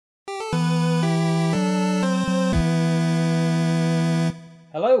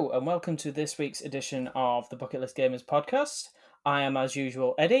Hello, and welcome to this week's edition of the Bucket List Gamers podcast. I am, as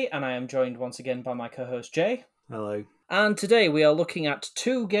usual, Eddie, and I am joined once again by my co-host Jay. Hello. And today we are looking at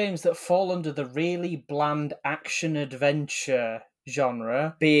two games that fall under the really bland action-adventure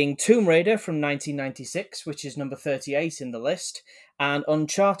genre, being Tomb Raider from 1996, which is number 38 in the list, and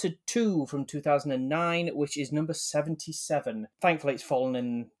Uncharted 2 from 2009, which is number 77. Thankfully, it's fallen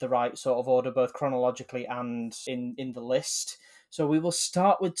in the right sort of order, both chronologically and in the list. So we will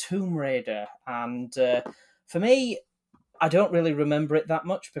start with Tomb Raider, and for me, I don't really remember it that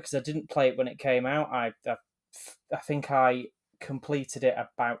much because I didn't play it when it came out. I think I completed it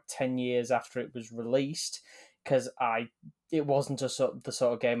about 10 years after it was released because it wasn't the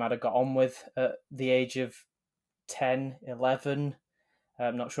sort of game I'd have got on with at the age of 10, 11.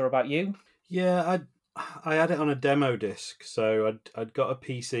 I'm not sure about you. Yeah, I had it on a demo disc, so I'd got a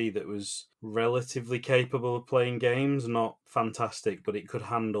PC that was relatively capable of playing games, not fantastic, but it could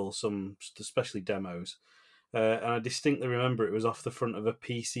handle some, especially demos. And I distinctly remember it was off the front of a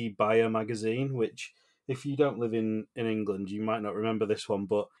PC Buyer magazine, which, if you don't live in England, you might not remember this one,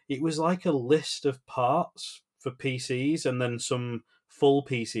 but it was like a list of parts for PCs and then some full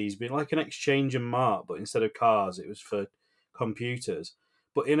PCs, being like an Exchange and Mart, but instead of cars, it was for computers.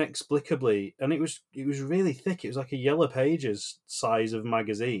 But inexplicably, and it was really thick. It was like a Yellow Pages size of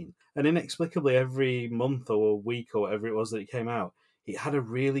magazine, and inexplicably, every month or week or whatever it was that it came out, it had a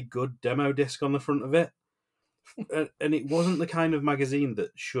really good demo disc on the front of it. And it wasn't the kind of magazine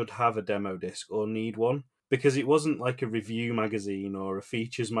that should have a demo disc or need one, because it wasn't like a review magazine or a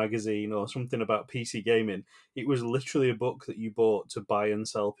features magazine or something about PC gaming. It was literally a book that you bought to buy and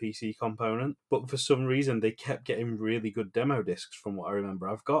sell PC component. But for some reason, they kept getting really good demo discs from what I remember.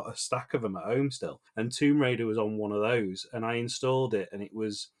 I've got a stack of them at home still, and Tomb Raider was on one of those, and I installed it, and it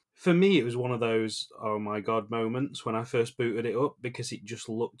was... For me, it was one of those, oh my god, moments when I first booted it up, because it just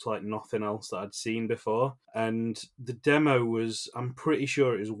looked like nothing else that I'd seen before. And the demo was, I'm pretty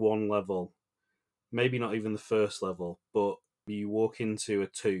sure it was one level. Maybe not even the first level, but you walk into a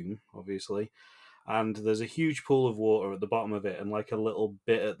tomb, obviously, and there's a huge pool of water at the bottom of it and like a little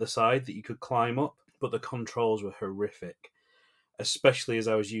bit at the side that you could climb up, but the controls were horrific, especially as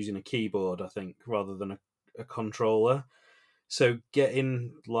I was using a keyboard, I think, rather than a controller. So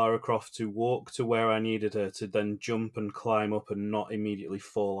getting Lara Croft to walk to where I needed her to then jump and climb up and not immediately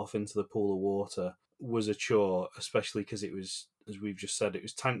fall off into the pool of water was a chore, especially because it was, as we've just said, it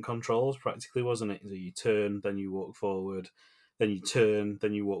was tank controls practically, wasn't it? So you turn, then you walk forward, then you turn,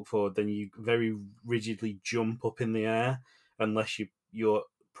 then you walk forward, then you very rigidly jump up in the air unless you're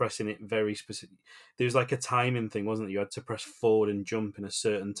pressing it very specific. There was like a timing thing, wasn't it? You had to press forward and jump in a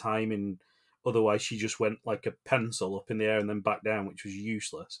certain timing. Otherwise, she just went like a pencil up in the air and then back down, which was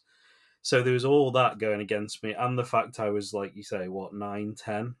useless. So there was all that going against me, and the fact I was, like you say, 9,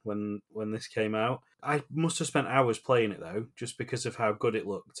 10 when this came out. I must have spent hours playing it, though, just because of how good it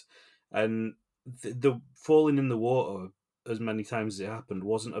looked. And the falling in the water as many times as it happened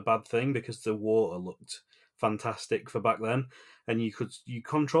wasn't a bad thing, because the water looked fantastic for back then, and you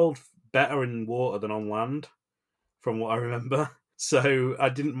controlled better in water than on land, from what I remember. So I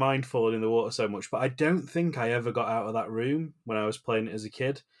didn't mind falling in the water so much, but I don't think I ever got out of that room when I was playing it as a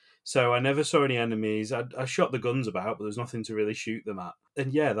kid. So I never saw any enemies. I shot the guns about, but there's nothing to really shoot them at.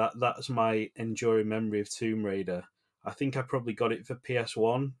 And yeah, that's my enduring memory of Tomb Raider. I think I probably got it for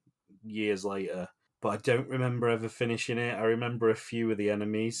PS1 years later, but I don't remember ever finishing it. I remember a few of the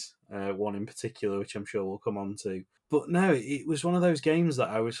enemies, one in particular, which I'm sure we'll come on to. But no, it was one of those games that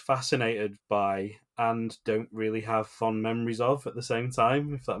I was fascinated by and don't really have fond memories of at the same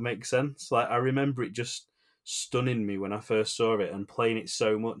time, if that makes sense. Like, I remember it just stunning me when I first saw it and playing it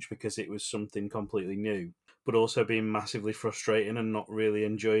so much because it was something completely new, but also being massively frustrating and not really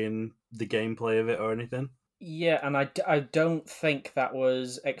enjoying the gameplay of it or anything. Yeah, and I don't think that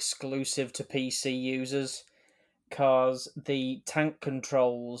was exclusive to PC users, because the tank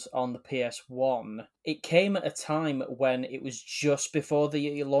controls on the PS1, it came at a time when it was just before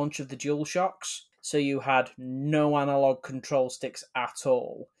the launch of the DualShocks, so you had no analog control sticks at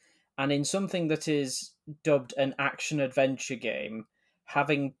all. And in something that is dubbed an action-adventure game,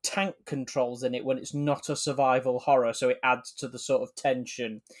 having tank controls in it when it's not a survival horror, so it adds to the sort of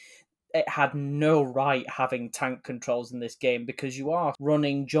tension, it had no right having tank controls in this game, because you are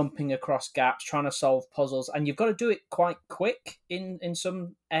running, jumping across gaps, trying to solve puzzles, and you've got to do it quite quick in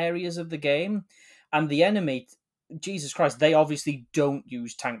some areas of the game. And the enemy, Jesus Christ, they obviously don't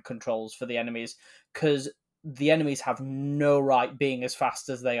use tank controls for the enemies, because the enemies have no right being as fast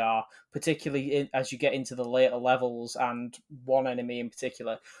as they are, particularly as you get into the later levels, and one enemy in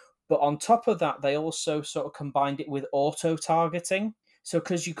particular. But on top of that, they also sort of combined it with auto-targeting, So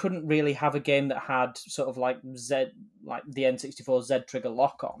because you couldn't really have a game that had sort of like the N64 Z trigger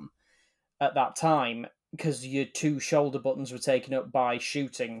lock on at that time, because your two shoulder buttons were taken up by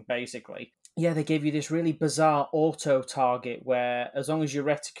shooting, basically. Yeah, they gave you this really bizarre auto target where, as long as your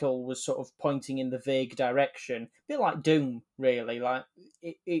reticle was sort of pointing in the vague direction, a bit like Doom, really, like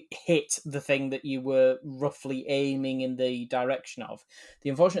it hit the thing that you were roughly aiming in the direction of. The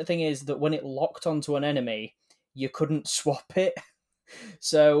unfortunate thing is that when it locked onto an enemy, you couldn't swap it.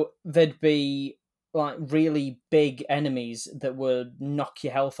 So there'd be like really big enemies that would knock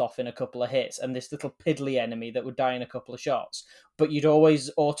your health off in a couple of hits, and this little piddly enemy that would die in a couple of shots. But you'd always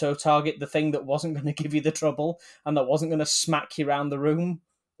auto target the thing that wasn't going to give you the trouble and that wasn't going to smack you around the room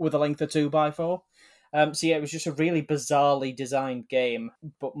with a length of 2x4. So yeah, it was just a really bizarrely designed game,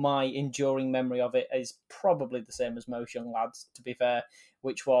 but my enduring memory of it is probably the same as most young lads, to be fair,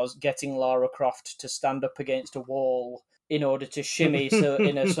 which was getting Lara Croft to stand up against a wall in order to shimmy, so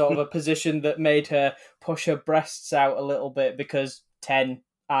in a sort of a position that made her push her breasts out a little bit, because 10,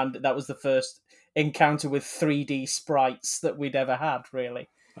 and that was the first encounter with 3D sprites that we'd ever had, really.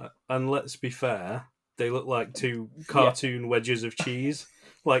 And let's be fair, they look like two cartoon wedges of cheese,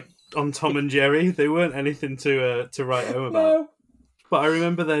 like on Tom and Jerry. They weren't anything to write home about. No. But I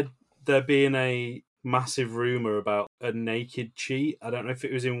remember there being a massive rumor about a naked cheat. I don't know if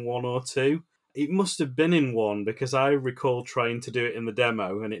it was in 1 or 2. It must have been in 1, because I recall trying to do it in the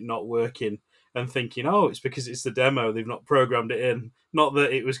demo and it not working and thinking, oh, it's because it's the demo, they've not programmed it in. Not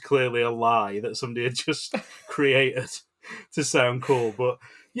that it was clearly a lie that somebody had just created to sound cool. But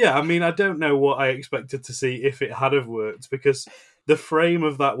yeah, I mean, I don't know what I expected to see if it had have worked, because the frame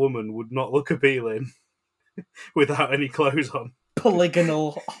of that woman would not look appealing without any clothes on.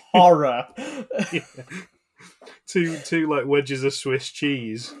 Polygonal horror. Yeah. Two like wedges of Swiss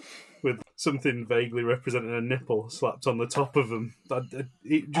cheese with something vaguely representing a nipple slapped on the top of them.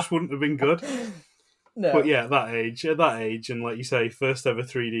 It just wouldn't have been good. No. But yeah, at that age, and like you say, first ever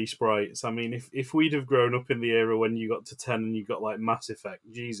 3D sprites. I mean, if we'd have grown up in the era when you got to 10 and you got like Mass Effect,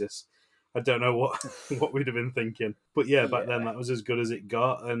 Jesus, I don't know what we'd have been thinking. But yeah, back then that was as good as it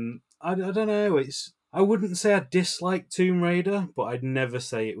got, and I don't know. I wouldn't say I dislike Tomb Raider, but I'd never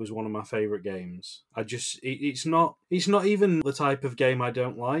say it was one of my favourite games. It's not even the type of game I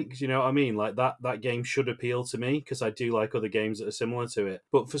don't like. You know what I mean? Like that game should appeal to me, because I do like other games that are similar to it.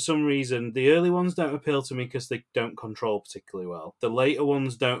 But for some reason, the early ones don't appeal to me because they don't control particularly well. The later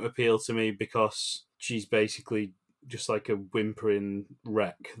ones don't appeal to me because she's basically just like a whimpering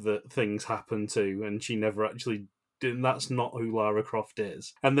wreck that things happen to, and she never actually. And that's not who Lara Croft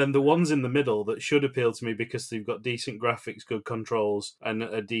is. And then the ones in the middle that should appeal to me because they've got decent graphics, good controls, and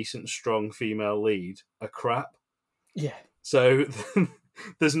a decent, strong female lead are crap. Yeah. So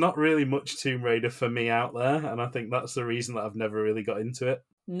there's not really much Tomb Raider for me out there, and I think that's the reason that I've never really got into it.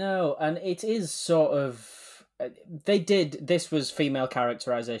 No, and it is sort of... This was female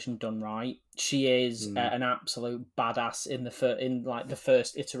characterization done right. She is an absolute badass in the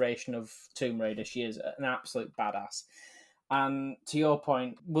first iteration of Tomb Raider. She is an absolute badass. And to your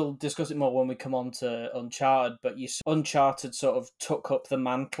point, we'll discuss it more when we come on to Uncharted, but Uncharted sort of took up the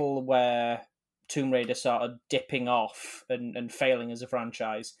mantle where Tomb Raider started dipping off and failing as a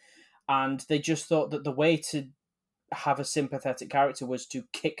franchise. And they just thought that the way to have a sympathetic character was to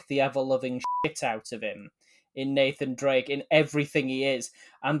kick the ever-loving shit out of him in Nathan Drake, in everything he is.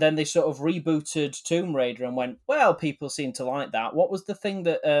 And then they sort of rebooted Tomb Raider and went, well, people seem to like that. What was the thing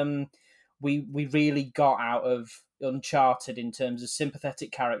that we really got out of Uncharted in terms of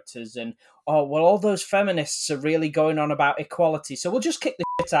sympathetic characters? And, oh, well, all those feminists are really going on about equality, so we'll just kick the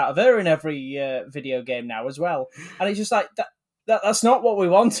shit out of her in every video game now as well. And it's just like, that's not what we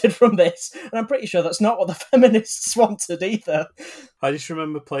wanted from this. And I'm pretty sure that's not what the feminists wanted either. I just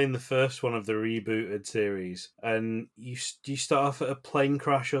remember playing the first one of the rebooted series, and you start off at a plane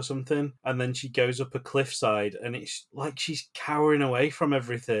crash or something, and then she goes up a cliffside, and it's like she's cowering away from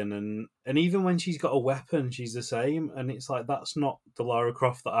everything, and even when she's got a weapon, she's the same, and it's like, that's not the Lara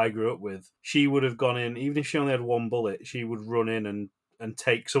Croft that I grew up with. She would have gone in, even if she only had one bullet, she would run in and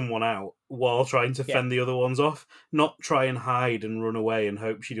take someone out while trying to fend the other ones off, not try and hide and run away and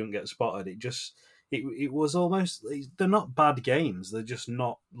hope she didn't get spotted. It was almost, they're not bad games, they're just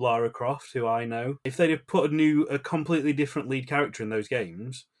not Lara Croft, who I know. If they'd have put a completely different lead character in those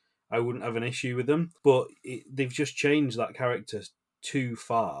games, I wouldn't have an issue with them, but they've just changed that character too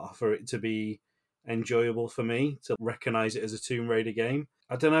far for it to be enjoyable for me, to recognise it as a Tomb Raider game.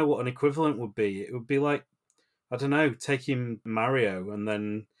 I don't know what an equivalent would be. It would be like, I don't know, taking Mario and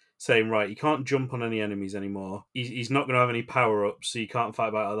then saying, right, you can't jump on any enemies anymore. He's not going to have any power-ups, so you can't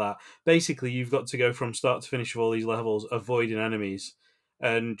fight back like that. Basically, you've got to go from start to finish of all these levels avoiding enemies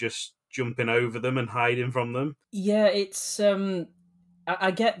and just jumping over them and hiding from them. Yeah, it's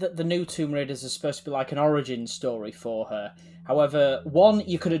I get that the new Tomb Raiders are supposed to be like an origin story for her. However, one,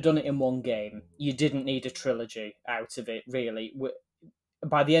 you could have done it in one game. You didn't need a trilogy out of it, really.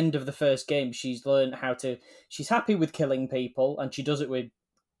 By the end of the first game, she's learned how to. She's happy with killing people, and she does it with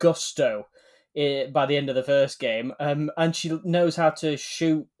gusto. By the end of the first game, and she knows how to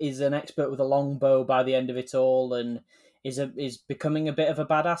shoot. Is an expert with a longbow by the end of it all, and is becoming a bit of a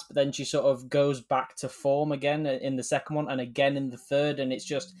badass. But then she sort of goes back to form again in the second one, and again in the third, and it's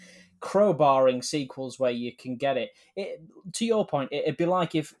just crowbarring sequels where you can get it. To your point, it'd be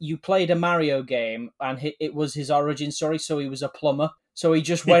like if you played a Mario game and it was his origin story, so he was a plumber. So he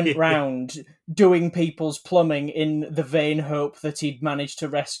just went round doing people's plumbing in the vain hope that he'd managed to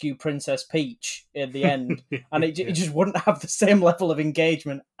rescue Princess Peach in the end. And it just wouldn't have the same level of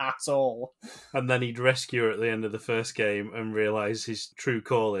engagement at all. And then he'd rescue her at the end of the first game and realise his true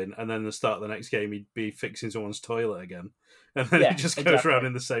calling, and then at the start of the next game he'd be fixing someone's toilet again. And then it just goes around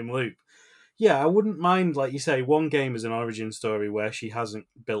in the same loop. Yeah, I wouldn't mind, like you say, one game as an origin story where she hasn't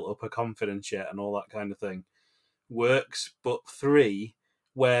built up her confidence yet and all that kind of thing works, but 3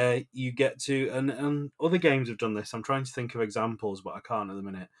 where you get to, and other games have done this, I'm trying to think of examples but I can't at the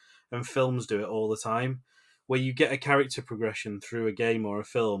minute, and films do it all the time, where you get a character progression through a game or a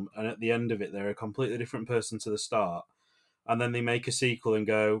film, and at the end of it they're a completely different person to the start, and then they make a sequel and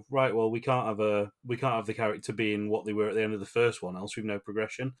go, right, well, we can't have the character being what they were at the end of the first one, else we've no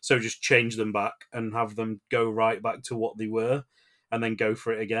progression, so just change them back and have them go right back to what they were and then go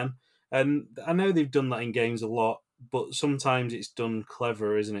for it again. And I know they've done that in games a lot, but sometimes it's done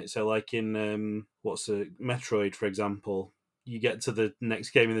clever, isn't it? So like in Metroid, for example, you get to the next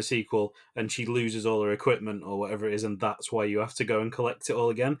game in the sequel and she loses all her equipment or whatever it is, and that's why you have to go and collect it all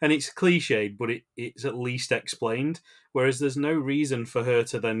again. And it's cliched, but it's at least explained. Whereas there's no reason for her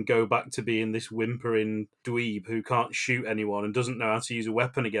to then go back to being this whimpering dweeb who can't shoot anyone and doesn't know how to use a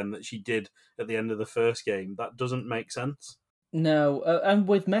weapon again that she did at the end of the first game. That doesn't make sense. No, and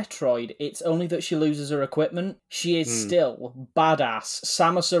with Metroid, it's only that she loses her equipment. She is still badass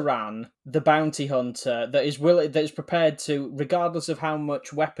Samus Aran, the bounty hunter that is prepared to, regardless of how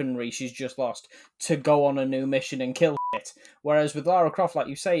much weaponry she's just lost, to go on a new mission and kill it. Whereas with Lara Croft, like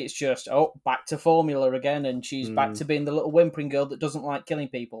you say, it's just back to formula again, and she's back to being the little whimpering girl that doesn't like killing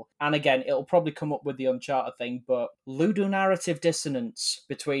people. And again, it'll probably come up with the Uncharted thing, but ludonarrative dissonance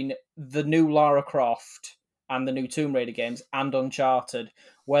between the new Lara Croft and the new Tomb Raider games and Uncharted,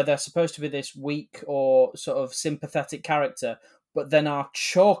 where they're supposed to be this weak or sort of sympathetic character, but then are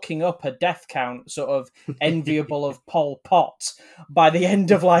chalking up a death count sort of enviable of Pol Pot by the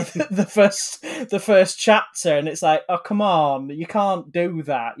end of like the first chapter, and it's like, oh come on, you can't do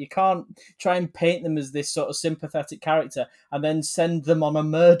that. You can't try and paint them as this sort of sympathetic character and then send them on a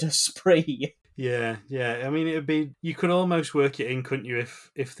murder spree. Yeah. I mean, it'd be, you could almost work it in, couldn't you,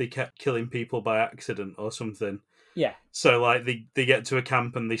 if they kept killing people by accident or something. Yeah. So like they get to a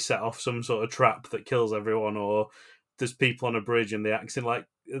camp and they set off some sort of trap that kills everyone, or there's people on a bridge and they accident like,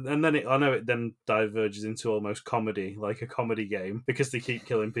 and then I know it then diverges into almost comedy, like a comedy game, because they keep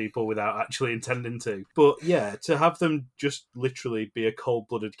killing people without actually intending to. But yeah, to have them just literally be a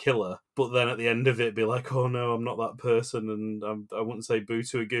cold-blooded killer, but then at the end of it be like, oh no, I'm not that person, and I wouldn't say boo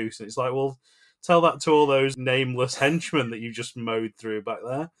to a goose. And it's like, well, tell that to all those nameless henchmen that you just mowed through back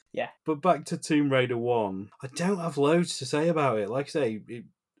there. Yeah. But back to Tomb Raider 1, I don't have loads to say about it. Like I say,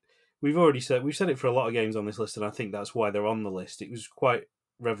 we've said it for a lot of games on this list, and I think that's why they're on the list. It was quite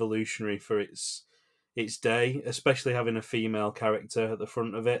revolutionary for its day, especially having a female character at the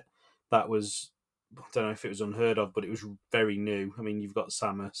front of it. That was, I don't know if it was unheard of, but it was very new. I mean, you've got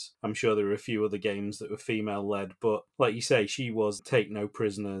Samus. I'm sure there were a few other games that were female-led, but like you say, she was take no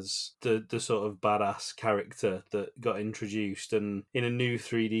prisoners, the sort of badass character that got introduced, and in a new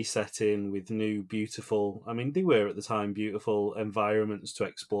 3D setting with new beautiful, I mean, they were at the time beautiful environments to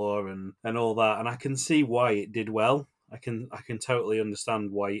explore and all that, and I can see why it did well. I can totally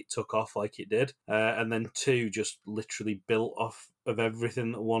understand why it took off like it did. And then 2 just literally built off of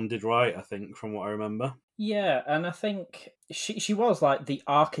everything that 1 did right, I think, from what I remember. Yeah, and I think she was like the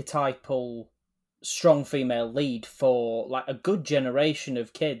archetypal strong female lead for like a good generation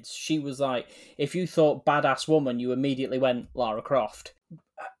of kids. She was like, if you thought badass woman, you immediately went Lara Croft.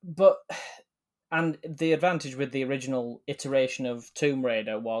 And the advantage with the original iteration of Tomb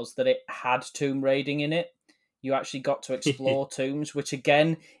Raider was that it had tomb raiding in it. You actually got to explore tombs, which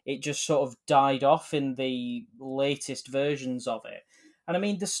again, it just sort of died off in the latest versions of it. And I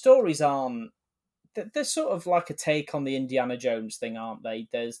mean, the stories aren't they're sort of like a take on the Indiana Jones thing, aren't they?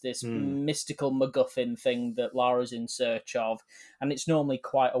 There's this mystical MacGuffin thing that Lara's in search of, and it's normally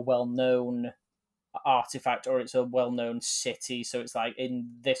quite a well-known artifact, or it's a well-known city. So it's like in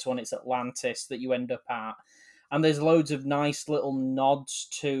this one, it's Atlantis that you end up at. And there's loads of nice little nods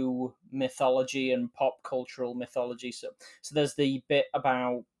to mythology and pop cultural mythology. So there's the bit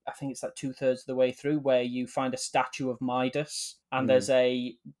about, I think it's like 2/3 of the way through, where you find a statue of Midas, and there's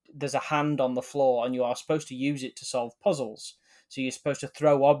a hand on the floor, and you are supposed to use it to solve puzzles. So you're supposed to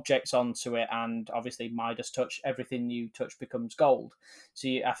throw objects onto it, and obviously Midas touch, everything you touch becomes gold. So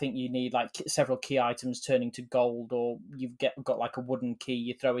I think you need like several key items turning to gold, or you've got like a wooden key,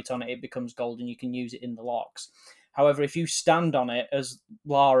 you throw it on it, it becomes gold, and you can use it in the locks. However, if you stand on it as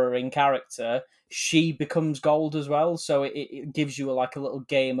Lara in character, she becomes gold as well. So it gives you like a little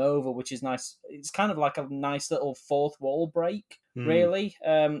game over, which is nice. It's kind of like a nice little fourth wall break, really,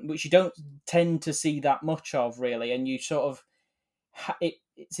 which you don't tend to see that much of, really. And you sort of,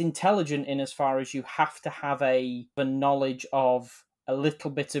 it's intelligent in as far as you have to have a knowledge of a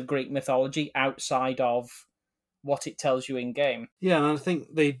little bit of Greek mythology outside of what it tells you in game. Yeah, and I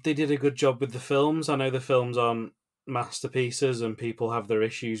think they did a good job with the films. I know the films aren't masterpieces and people have their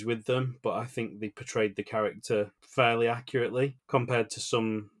issues with them, but I think they portrayed the character fairly accurately compared to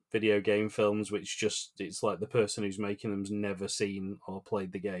some video game films which just, it's like the person who's making them's never seen or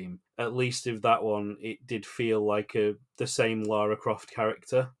played the game. At least with that one, it did feel like the same Lara Croft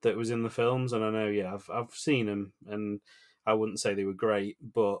character that was in the films. And I know, yeah, I've seen them, and I wouldn't say they were great,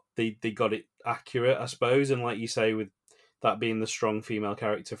 but they got it accurate, I suppose. And like you say, with that being the strong female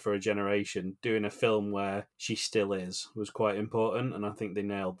character for a generation, doing a film where she still is was quite important, and I think they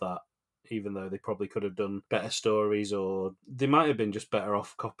nailed that, even though they probably could have done better stories, or they might have been just better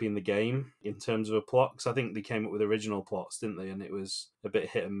off copying the game in terms of a plot, because I think they came up with original plots, didn't they? And it was a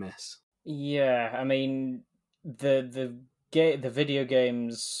bit hit and miss. Yeah, I mean, the video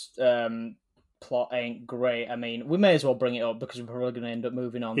games plot ain't great. I mean, we may as well bring it up because we're probably going to end up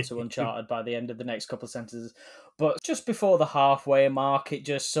moving on to Uncharted by the end of the next couple of sentences. But just before the halfway mark, it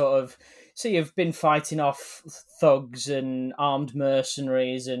just sort of, so you've been fighting off thugs and armed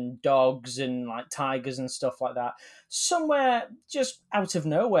mercenaries and dogs and like tigers and stuff like that. Somewhere just out of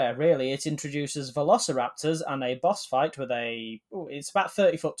nowhere, really, it introduces velociraptors and a boss fight with it's about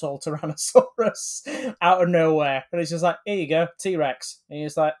 30-foot tall Tyrannosaurus out of nowhere. And it's just like, here you go, T-Rex. And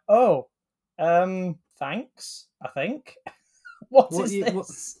it's like, oh, thanks, I think. What is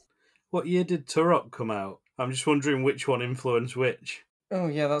this? What year did Turok come out? I'm just wondering which one influenced which. Oh,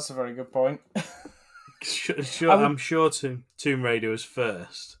 yeah, that's a very good point. I'm sure Tomb Raider was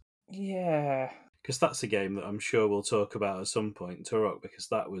first. Yeah. Because that's a game that I'm sure we'll talk about at some point, Turok, because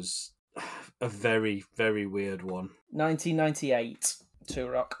that was a very, very weird one. 1998,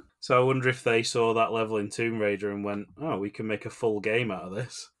 Turok. So I wonder if they saw that level in Tomb Raider and went, oh, we can make a full game out of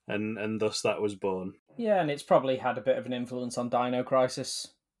this. And thus that was born. Yeah, and it's probably had a bit of an influence on Dino Crisis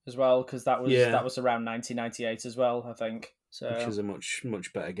as well, because that was around 1998 as well, I think. So, which is a much,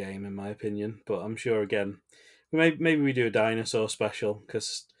 much better game in my opinion. But I'm sure, again, maybe we do a dinosaur special,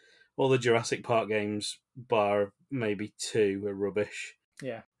 because all the Jurassic Park games, bar maybe 2, are rubbish.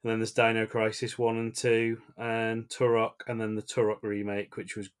 Yeah. And then there's Dino Crisis 1 and 2, and Turok, and then the Turok remake,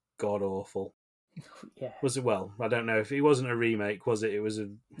 which was god-awful. Yeah. Was it? Well, I don't know if it wasn't a remake, was it? It was a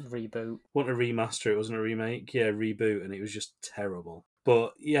reboot. Wasn't a remaster, it wasn't a remake. Yeah, reboot, and it was just terrible.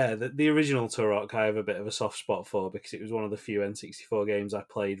 But yeah, the original Turok I have a bit of a soft spot for, because it was one of the few N64 games I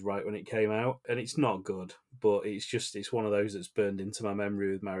played right when it came out. And it's not good, but it's one of those that's burned into my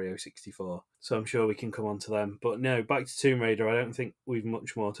memory with Mario 64. So I'm sure we can come on to them. But no, back to Tomb Raider, I don't think we've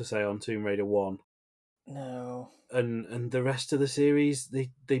much more to say on Tomb Raider 1. No. And the rest of the series,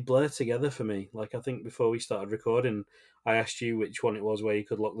 they blur together for me. Like, I think before we started recording, I asked you which one it was where you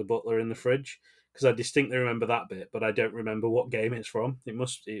could lock the butler in the fridge, because I distinctly remember that bit, but I don't remember what game it's from.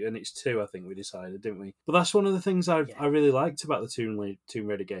 And it's 2, I think we decided, didn't we? But that's one of the things I really liked about the Tomb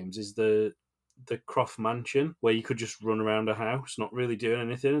Raider games, is the Croft Mansion, where you could just run around a house, not really doing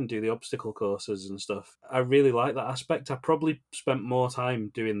anything, and do the obstacle courses and stuff. I really like that aspect. I probably spent more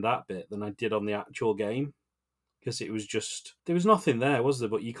time doing that bit than I did on the actual game, because it was just, there was nothing there, was there?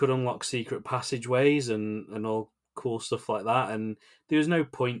 But you could unlock secret passageways and all cool stuff like that, and there was no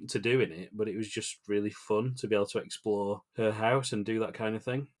point to doing it, but it was just really fun to be able to explore her house and do that kind of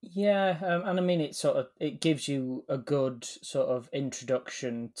thing. Yeah, and I mean, it gives you a good sort of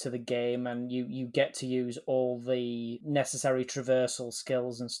introduction to the game, and you get to use all the necessary traversal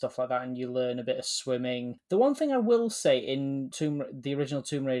skills and stuff like that, and you learn a bit of swimming. The one thing I will say in the original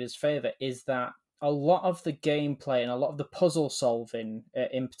Tomb Raider's favour is that a lot of the gameplay and a lot of the puzzle solving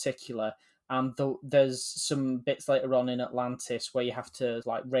in particular And there's some bits later on in Atlantis where you have to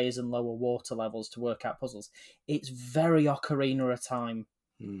like raise and lower water levels to work out puzzles. It's very Ocarina of Time.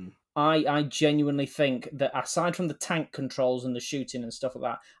 I genuinely think that aside from the tank controls and the shooting and stuff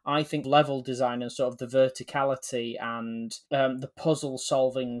like that, I think level design and sort of the verticality and the puzzle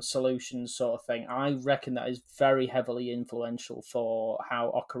solving solutions sort of thing, I reckon that is very heavily influential for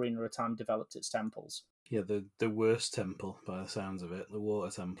how Ocarina of Time developed its temples. Yeah, the worst temple by the sounds of it, the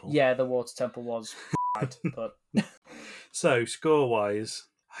water temple. Yeah, the water temple was bad, but so score wise,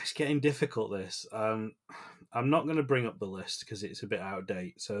 it's getting difficult. This I'm not going to bring up the list because it's a bit out of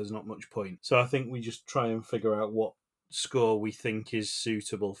date, so there's not much point. So I think we just try and figure out what score we think is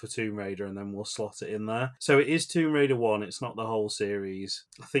suitable for Tomb Raider, and then we'll slot it in there. So it is Tomb Raider 1, it's not the whole series.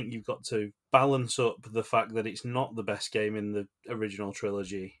 I think you've got to balance up the fact that it's not the best game in the original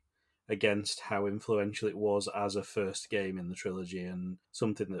trilogy against how influential it was as a first game in the trilogy, and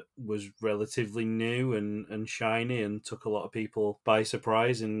something that was relatively new and shiny and took a lot of people by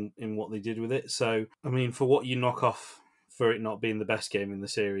surprise in what they did with it. So, I mean, for what you knock off for it not being the best game in the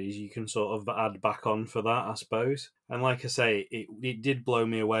series, you can sort of add back on for that, I suppose. And like I say, it did blow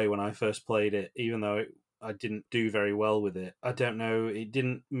me away when I first played it, even though I didn't do very well with it. I don't know, it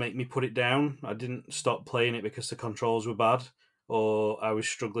didn't make me put it down. I didn't stop playing it because the controls were bad or I was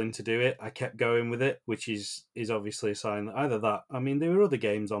struggling to do it. I kept going with it, which is obviously a sign that either that, I mean, there were other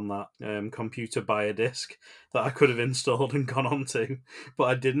games on that computer buy disc that I could have installed and gone on to, but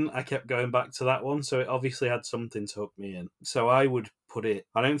I didn't. I kept going back to that one, so it obviously had something to hook me in. So I would put it,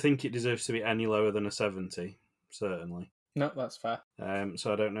 I don't think it deserves to be any lower than a 70, certainly. no, that's fair.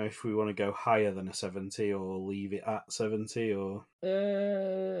 So I don't know if we want to go higher than a 70 or leave it at 70 or...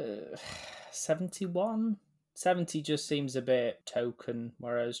 71? 70 just seems a bit token,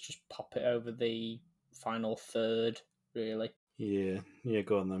 whereas just pop it over the final third, really. Yeah,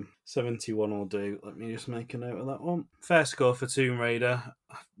 go on then. 71 will do. Let me just make a note of that one. Fair score for Tomb Raider.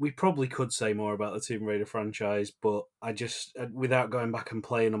 We probably could say more about the Tomb Raider franchise, but I just, without going back and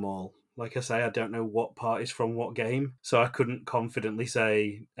playing them all, like I say, I don't know what part is from what game, so I couldn't confidently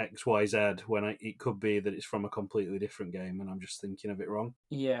say X, Y, Z when it could be that it's from a completely different game, and I'm just thinking of it wrong.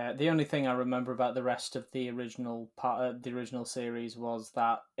 Yeah, the only thing I remember about the rest of the original part, the original series, was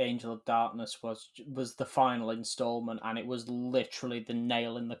that Angel of Darkness was the final installment, and it was literally the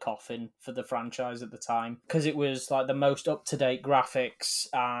nail in the coffin for the franchise at the time because it was like the most up to date graphics,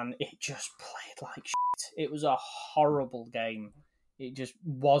 and it just played like shit. It was a horrible game. It just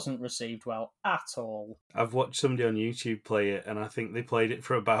wasn't received well at all. I've watched somebody on YouTube play it, and I think they played it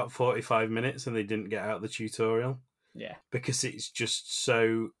for about 45 minutes and they didn't get out the tutorial. Yeah. Because it's just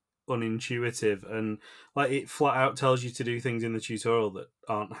so unintuitive, and like it flat out tells you to do things in the tutorial that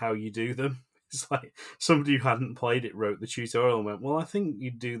aren't how you do them. It's like somebody who hadn't played it wrote the tutorial and went, well, I think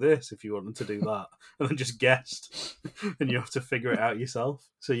you'd do this if you wanted to do that, and then just guessed, and you have to figure it out yourself.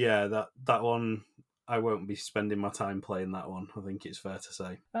 So yeah, that one, I won't be spending my time playing that one, I think it's fair to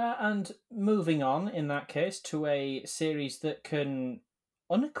say. And moving on, in that case, to a series that can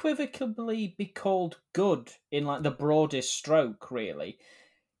unequivocally be called good in like the broadest stroke, really.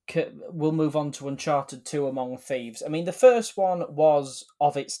 We'll move on to Uncharted 2 Among Thieves. I mean, the first one was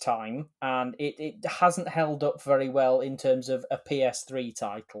of its time, and it hasn't held up very well in terms of a PS3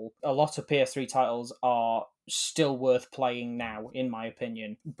 title. A lot of PS3 titles are still worth playing now, in my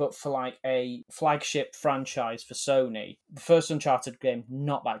opinion. But for like a flagship franchise for Sony, the first Uncharted game,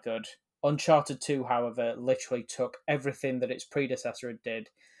 not that good. Uncharted 2, however, literally took everything that its predecessor did,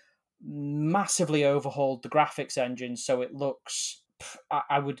 massively overhauled the graphics engine so it looks,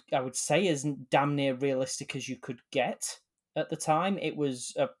 I would say, as damn near realistic as you could get at the time. It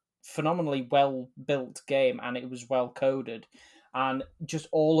was a phenomenally well built game, and it was well coded, and just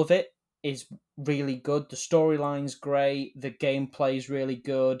all of it is really good. The storyline's great, the gameplay's really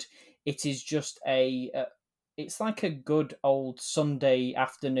good. It is just it's like a good old Sunday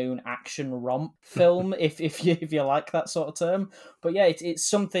afternoon action romp film, if you like that sort of term. But yeah, it's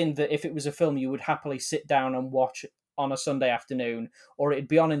something that if it was a film, you would happily sit down and watch on a Sunday afternoon, or it'd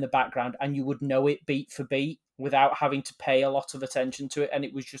be on in the background and you would know it beat for beat without having to pay a lot of attention to it, and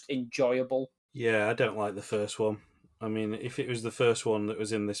it was just enjoyable. Yeah, I don't like the first one. I mean, if it was the first one that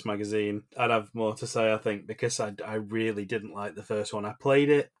was in this magazine, I'd have more to say, I think, because I really didn't like the first one. I played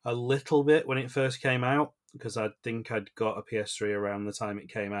it a little bit when it first came out, because I think I'd got a PS3 around the time it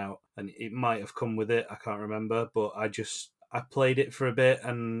came out, and it might have come with it, I can't remember, but I played it for a bit,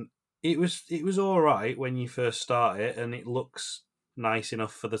 and it was all right when you first start it, and it looks nice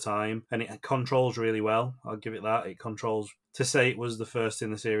enough for the time, and it controls really well. I'll give it that. It controls, to say it was the first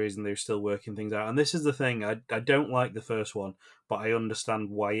in the series and they're still working things out. And this is the thing, I don't like the first one, but I understand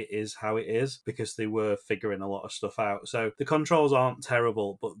why it is how it is, because they were figuring a lot of stuff out. So the controls aren't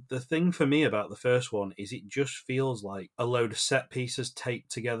terrible, but the thing for me about the first one is it just feels like a load of set pieces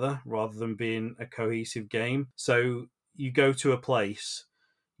taped together rather than being a cohesive game. So you go to a place,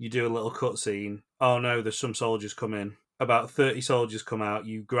 you do a little cutscene. Oh no, there's some soldiers come in. About 30 soldiers come out.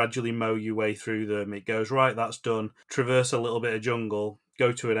 You gradually mow your way through them. It goes, right, that's done. Traverse a little bit of jungle.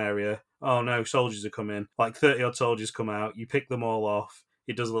 Go to an area. Oh no, soldiers are coming. Like 30 odd soldiers come out. You pick them all off.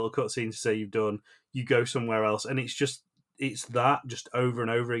 It does a little cutscene to say you've done. You go somewhere else. And it's that just over and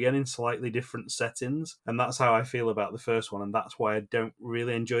over again in slightly different settings. And that's how I feel about the first one. And that's why I don't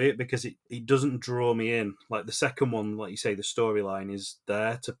really enjoy it, because it doesn't draw me in. Like the second one, like you say, the storyline is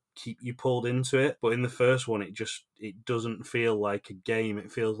there to keep you pulled into it. But in the first one, it doesn't feel like a game.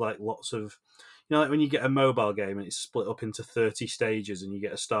 It feels like lots of, like when you get a mobile game and it's split up into 30 stages and you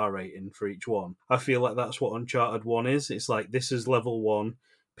get a star rating for each one. I feel like that's what Uncharted 1 is. It's like, this is level 1.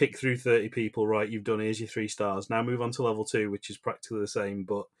 Pick through 30 people, right, you've done, here's your 3 stars. Now move on to level 2, which is practically the same,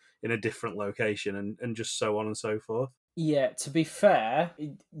 but in a different location, and just so on and so forth. Yeah, to be fair,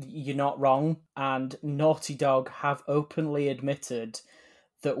 you're not wrong, and Naughty Dog have openly admitted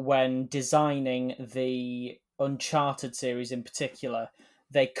that when designing the Uncharted series in particular,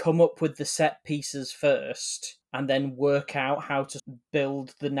 they come up with the set pieces first and then work out how to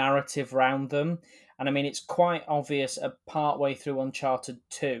build the narrative around them. And I mean, it's quite obvious part way through Uncharted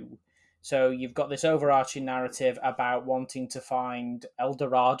 2. So you've got this overarching narrative about wanting to find El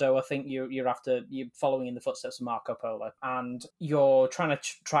Dorado. I think you're following in the footsteps of Marco Polo, and you're trying to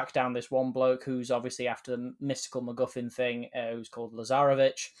track down this one bloke who's obviously after the mystical MacGuffin thing, who's called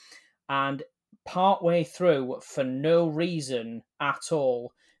Lazarevich. And partway through, for no reason at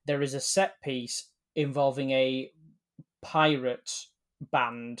all, there is a set piece involving a pirate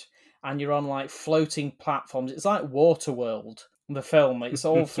band, and you're on like floating platforms. It's like Waterworld, the film. It's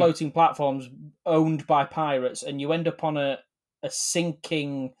all floating platforms owned by pirates, and you end up on a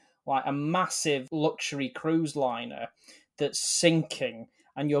sinking, like a massive luxury cruise liner that's sinking,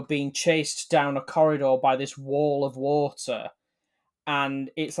 and you're being chased down a corridor by this wall of water. And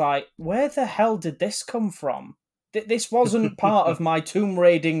it's like, where the hell did this come from? This wasn't part of my tomb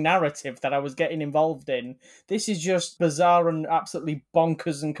raiding narrative that I was getting involved in. This is just bizarre and absolutely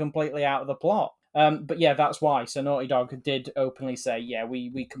bonkers and completely out of the plot. But yeah, that's why. So Naughty Dog did openly say, yeah,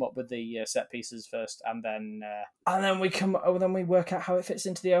 we come up with the set pieces first, and then we work out how it fits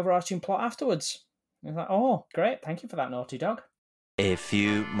into the overarching plot afterwards. It's like, oh, great, thank you for that, Naughty Dog. A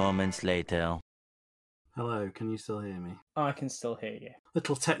few moments later. Hello, can you still hear me? I can still hear you.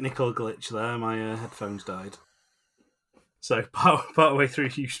 Little technical glitch there. My headphones died. So part way through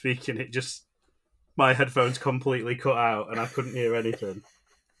you speaking, my headphones completely cut out and I couldn't hear anything.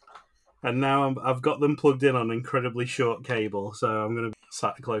 And now I've got them plugged in on an incredibly short cable, so I'm going to be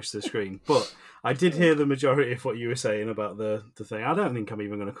sat close to the screen. But I did hear the majority of what you were saying about the thing. I don't think I'm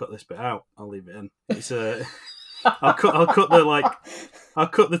even going to cut this bit out. I'll leave it in. It's I'll cut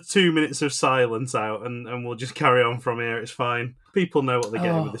the 2 minutes of silence out, and we'll just carry on from here. It's fine. People know what they're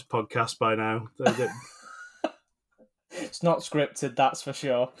getting with this podcast by now. It's not scripted, that's for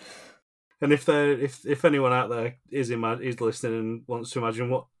sure. And if anyone out there is listening and wants to imagine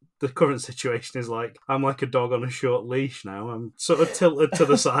what the current situation is like, I'm like a dog on a short leash now. I'm sort of tilted to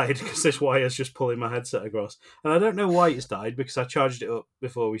the side because this wire's just pulling my headset across. And I don't know why it's died, because I charged it up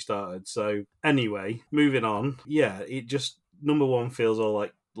before we started. So anyway, moving on. Yeah, it just, number one feels all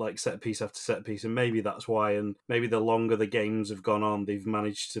like set piece after set piece, and maybe that's why, and maybe the longer the games have gone on, they've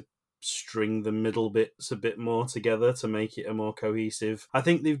managed to string the middle bits a bit more together to make it a more cohesive. I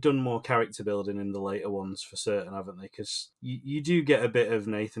think they've done more character building in the later ones for certain, haven't they? Because you do get a bit of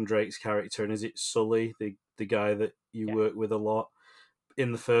Nathan Drake's character, and is it Sully, the guy that you work with a lot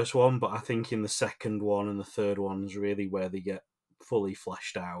in the first one, but I think in the second one and the third one's really where they get fully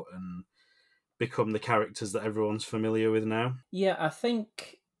fleshed out and become the characters that everyone's familiar with now. Yeah, I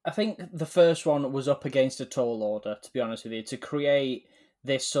think the first one was up against a tall order, to be honest with you, to create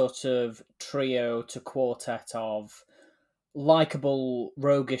this sort of trio to quartet of likable,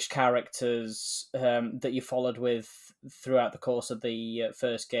 roguish characters that you followed with throughout the course of the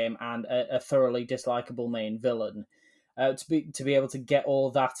first game, and a thoroughly dislikable main villain. To be able to get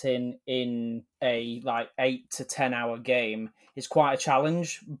all that in a like 8 to 10 hour game is quite a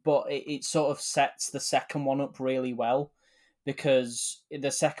challenge, but it sort of sets the second one up really well, because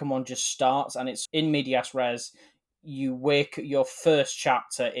the second one just starts and it's in medias res. Your first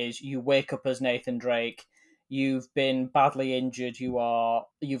chapter is you wake up as Nathan Drake, you've been badly injured,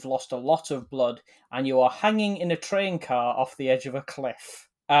 you've lost a lot of blood, and you are hanging in a train car off the edge of a cliff.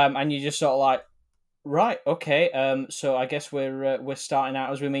 And you're just sort of like, right, okay. So I guess we're starting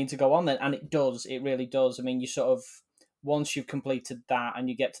out as we mean to go on then, and it really does. I mean, you sort of once you've completed that and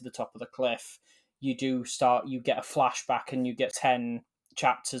you get to the top of the cliff, you get a flashback and you get 10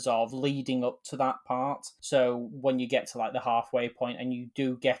 chapters of leading up to that part. So when you get to like the halfway point and you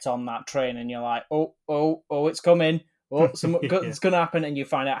do get on that train and you're like, oh, it's coming, it's gonna happen, and you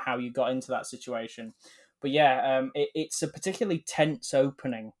find out how you got into that situation. But yeah, it's a particularly tense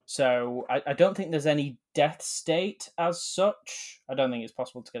opening. So I don't think there's any death state as such. I don't think it's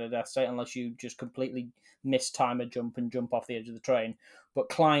possible to get a death state unless you just completely mistime a jump and jump off the edge of the train. But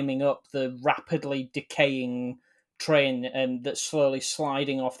climbing up the rapidly decaying train and that's slowly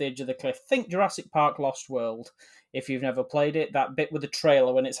sliding off the edge of the cliff. Think Jurassic Park Lost World. If you've never played it, that bit with the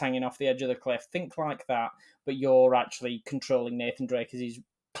trailer when it's hanging off the edge of the cliff. Think like that, but you're actually controlling Nathan Drake as he's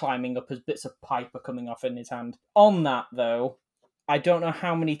climbing up as bits of pipe are coming off in his hand. On that, though, I don't know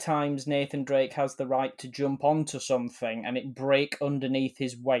how many times Nathan Drake has the right to jump onto something and it break underneath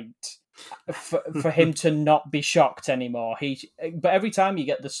his weight for him to not be shocked anymore. But every time you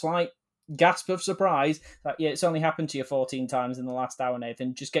get the slight gasp of surprise that, yeah, it's only happened to you 14 times in the last hour,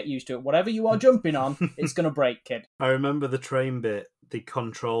 Nathan. Just get used to it. Whatever you are jumping on, it's going to break, kid. I remember the train bit, the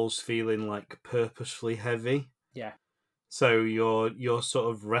controls feeling like purposefully heavy. Yeah. So you're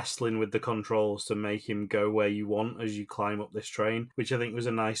sort of wrestling with the controls to make him go where you want as you climb up this train, which I think was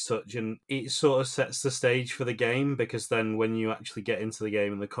a nice touch, and it sort of sets the stage for the game, because then when you actually get into the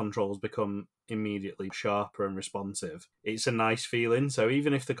game and the controls become immediately sharper and responsive, it's a nice feeling. So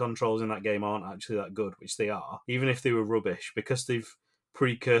even if the controls in that game aren't actually that good, which they are, even if they were rubbish, because they've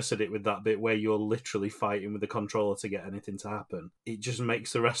precursored it with that bit where you're literally fighting with the controller to get anything to happen, it just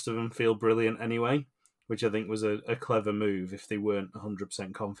makes the rest of them feel brilliant anyway, which I think was a clever move if they weren't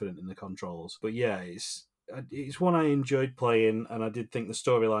 100% confident in the controls. But yeah, it's one I enjoyed playing, and I did think the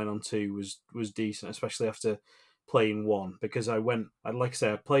storyline on 2 was decent, especially after playing 1, because like I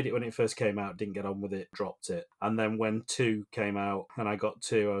say, I played it when it first came out, didn't get on with it, dropped it. And then when 2 came out and I got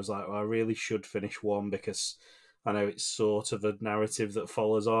 2, I was like, well, I really should finish 1, because I know it's sort of a narrative that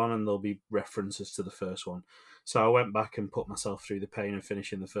follows on and there'll be references to the first one. So I went back and put myself through the pain of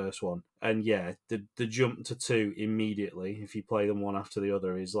finishing the first one. And yeah, the jump to 2 immediately, if you play them one after the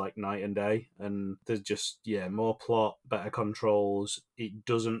other, is like night and day. And there's just, more plot, better controls. It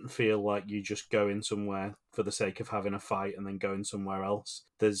doesn't feel like you just go in somewhere for the sake of having a fight and then going somewhere else.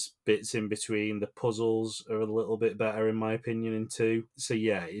 There's bits in between. The puzzles are a little bit better, in my opinion, in 2. So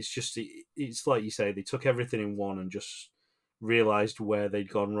yeah, it's like you say, they took everything in 1 and just realised where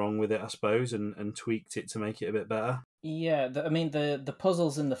they'd gone wrong with it, I suppose, and tweaked it to make it a bit better. Yeah, the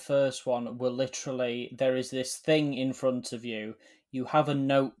puzzles in the first one were literally, there is this thing in front of you, you have a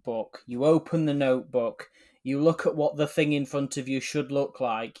notebook, you open the notebook, you look at what the thing in front of you should look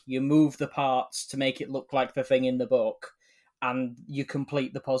like, you move the parts to make it look like the thing in the book, and you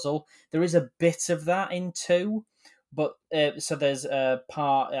complete the puzzle. There is a bit of that in 2, but so there's a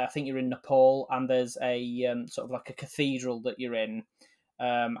part, I think you're in Nepal, and there's a sort of like a cathedral that you're in,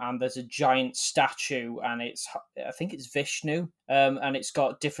 and there's a giant statue, and I think it's Vishnu, and it's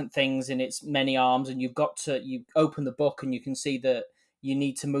got different things in its many arms, and you open the book and you can see that you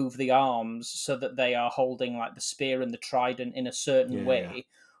need to move the arms so that they are holding like the spear and the trident in a certain way. Yeah.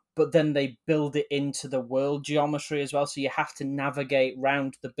 But then they build it into the world geometry as well, so you have to navigate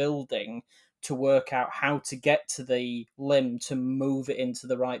round the building to work out how to get to the limb to move it into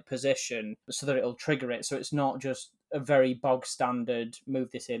the right position so that it'll trigger it. So it's not just a very bog standard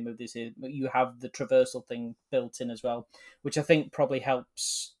move this in. You have the traversal thing built in as well, which I think probably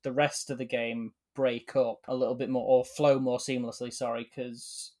helps the rest of the game break up a little bit more, or flow more seamlessly,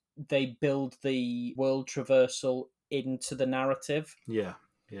 because they build the world traversal into the narrative. Yeah.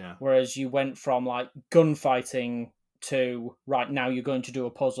 Whereas you went from like gunfighting to, right, now you're going to do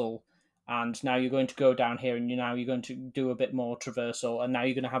a puzzle, and now you're going to go down here, and you're going to do a bit more traversal, and now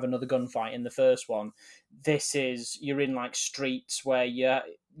you're going to have another gunfight in the first one. You're in like streets where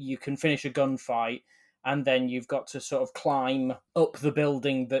you can finish a gunfight, and then you've got to sort of climb up the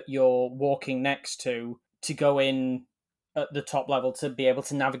building that you're walking next to go in at the top level to be able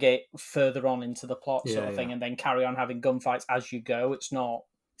to navigate further on into the plot sort of thing, and then carry on having gunfights as you go. It's not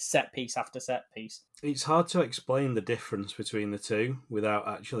set piece after set piece. It's hard to explain the difference between the two without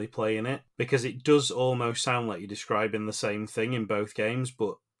actually playing it, because it does almost sound like you're describing the same thing in both games,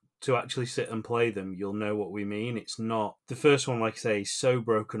 but to actually sit and play them, you'll know what we mean. It's not... The first one, like I say, is so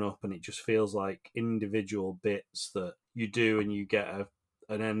broken up, and it just feels like individual bits that you do and you get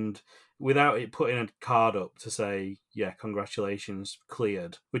an end. without it putting a card up to say, yeah, congratulations,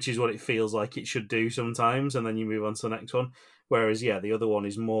 cleared, which is what it feels like it should do sometimes, and then you move on to the next one. Whereas, yeah, the other one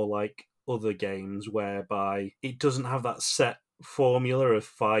is more like other games whereby it doesn't have that set formula of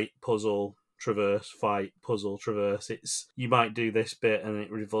fight, puzzle, traverse, fight, puzzle, traverse. It's you might do this bit and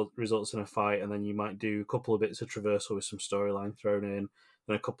it results in a fight, and then you might do a couple of bits of traversal with some storyline thrown in,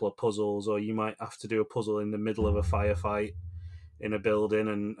 and a couple of puzzles, or you might have to do a puzzle in the middle of a firefight in a building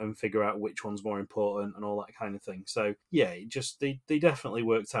and figure out which one's more important and all that kind of thing. So yeah, they definitely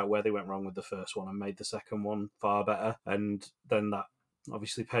worked out where they went wrong with the first one and made the second one far better, and then that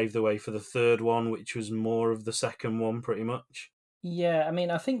obviously paved the way for the third one, which was more of the second one pretty much. Yeah, I mean,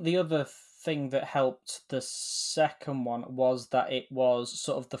 I think the other thing that helped the second one was that it was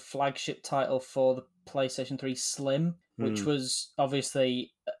sort of the flagship title for the PlayStation 3 Slim, which was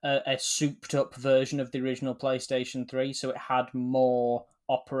obviously a souped up version of the original PlayStation 3, so it had more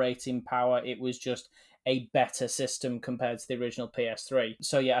operating power. It was just a better system compared to the original PS3.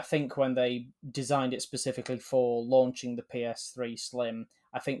 So yeah, I think when they designed it specifically for launching the PS3 Slim,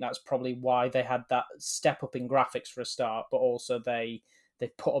 I think that's probably why they had that step up in graphics for a start, but also they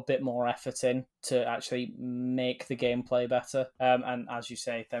put a bit more effort in to actually make the gameplay better. And as you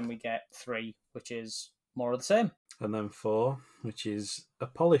say, then we get 3, which is more of the same. And then 4, which is a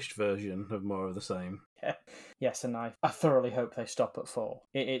polished version of more of the same. Yeah. Yes, and I thoroughly hope they stop at 4.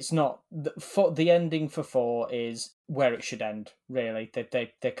 It's not the ending for 4 is where it should end. Really,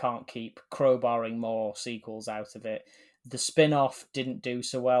 they can't keep crowbarring more sequels out of it. The spin-off didn't do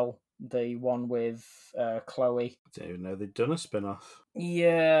so well. The one with Chloe. I didn't even know they'd done a spin-off.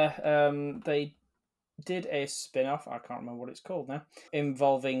 Yeah, they did a spin-off, I can't remember what it's called now,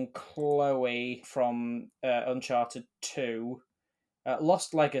 involving Chloe from Uncharted 2.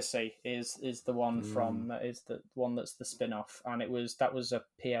 Lost Legacy is the one from is the one that's the spin-off, and that was a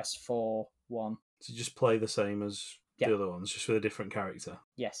PS4 one. To just play the same as the other ones, just with a different character.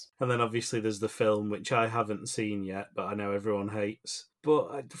 Yes. And then obviously there's the film, which I haven't seen yet, but I know everyone hates.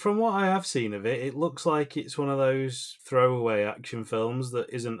 But from what I have seen of it, it looks like it's one of those throwaway action films that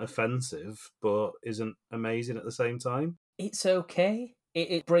isn't offensive, but isn't amazing at the same time. It's okay.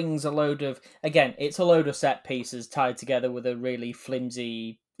 It brings a load of... Again, it's a load of set pieces tied together with a really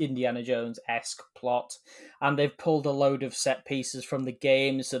flimsy Indiana Jones-esque plot. And they've pulled a load of set pieces from the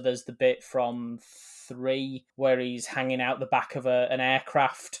game. So there's the bit from 3 where he's hanging out the back of an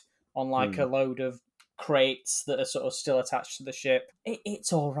aircraft on like a load of crates that are sort of still attached to the ship.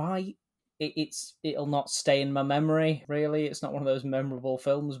 It's all right. It'll not stay in my memory, really. It's not one of those memorable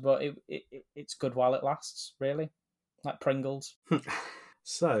films, but it's good while it lasts, really. Like Pringles.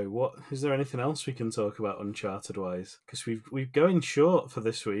 So, is there anything else we can talk about Uncharted wise? Because we're going short for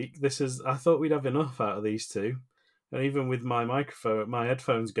this week. I thought we'd have enough out of these two. And even with my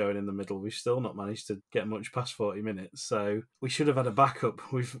headphones going in the middle, we've still not managed to get much past 40 minutes. So we should have had a backup.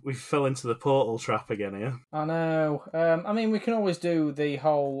 We've fell into the portal trap again here. I know. I mean, we can always do the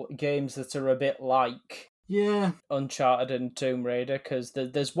whole games that are a bit like Uncharted and Tomb Raider, because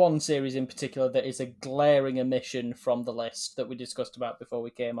there's one series in particular that is a glaring omission from the list that we discussed about before we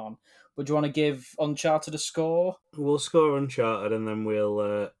came on. But do you want to give Uncharted a score? We'll score Uncharted and then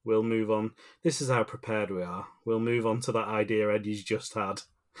we'll move on. This is how prepared we are. We'll move on to that idea Eddie's just had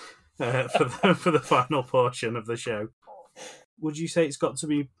for the final portion of the show. Would you say it's got to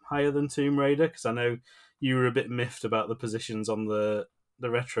be higher than Tomb Raider? Because I know you were a bit miffed about the positions on the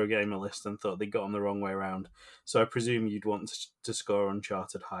retro gamer list and thought they got on the wrong way around. So I presume you'd want to score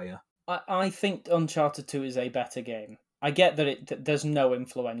Uncharted higher. I think Uncharted 2 is a better game. I get that there's no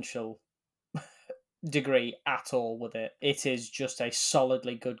influential degree at all with it. It is just a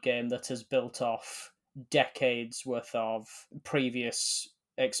solidly good game that has built off decades worth of previous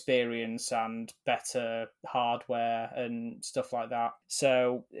experience and better hardware and stuff like that.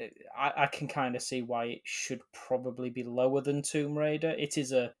 So I can kind of see why it should probably be lower than Tomb Raider. It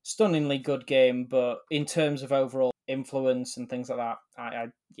is a stunningly good game, but in terms of overall influence and things like that,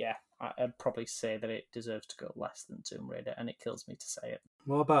 I'd probably say that it deserves to go less than Tomb Raider, and it kills me to say it.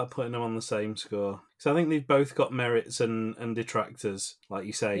 What about putting them on the same score? So I think they've both got merits and detractors, like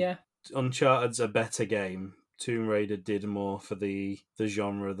you say. Yeah. Uncharted's a better game. Tomb Raider did more for the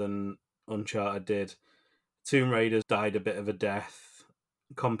genre than Uncharted did. Tomb Raider died a bit of a death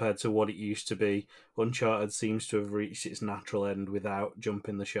compared to what it used to be. Uncharted seems to have reached its natural end without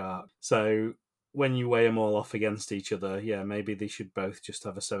jumping the shark. So when you weigh them all off against each other, yeah, maybe they should both just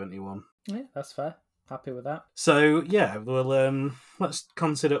have a 71. Yeah, that's fair. Happy with that. So yeah, well, let's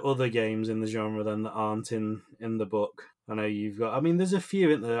consider other games in the genre then that aren't in the book. I know you've got. I mean, there's a few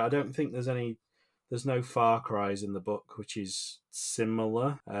in there. I don't think there's There's no Far Cry's in the book, which is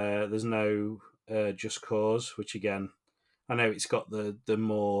similar. There's no Just Cause, which again, I know it's got the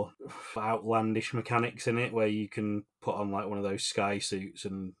more outlandish mechanics in it, where you can put on like one of those sky suits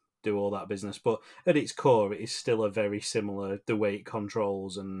and do all that business. But at its core, it is still a very similar, the way it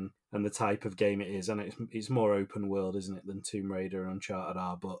controls and the type of game it is, and it's more open world, isn't it, than Tomb Raider and Uncharted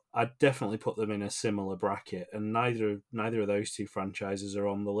are. But I'd definitely put them in a similar bracket, and neither of those two franchises are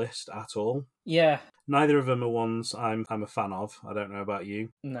on the list at all. Yeah. Neither of them are ones I'm a fan of. I don't know about you.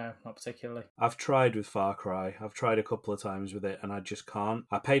 No, not particularly. I've tried with Far Cry. I've tried a couple of times with it, and I just can't.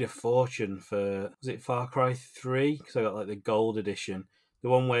 I paid a fortune for, was it Far Cry 3? Because I got like the gold edition. The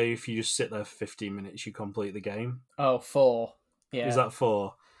one where if you just sit there for 15 minutes, you complete the game. Oh, 4. Yeah. Is that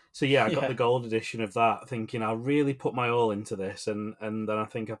 4? So yeah, I got Yeah. the gold edition of that, thinking I'll really put my all into this, and then I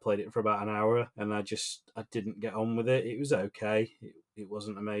think I played it for about an hour, and I didn't get on with it. It was okay. It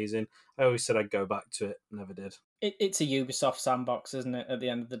wasn't amazing. I always said I'd go back to it, never did. It's a Ubisoft sandbox, isn't it? At the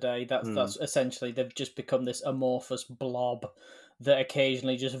end of the day, that's essentially, they've just become this amorphous blob that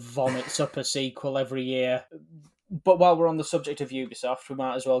occasionally just vomits up a sequel every year. But while we're on the subject of Ubisoft, we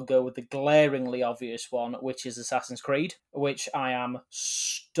might as well go with the glaringly obvious one, which is Assassin's Creed, which I am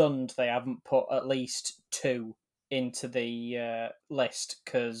stunned they haven't put at least 2 into the list,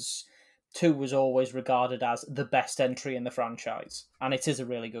 because 2 was always regarded as the best entry in the franchise, and it is a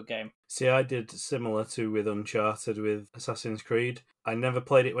really good game. See, I did similar to with Uncharted with Assassin's Creed. I never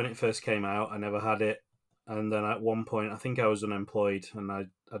played it when it first came out. I never had it. And then at one point, I think I was unemployed, and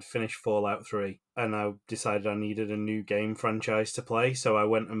I'd finished Fallout 3, and I decided I needed a new game franchise to play, so I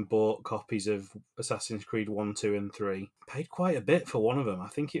went and bought copies of Assassin's Creed 1, 2, and 3. Paid quite a bit for one of them. I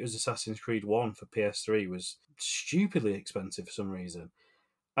think it was Assassin's Creed 1 for PS3, was stupidly expensive for some reason.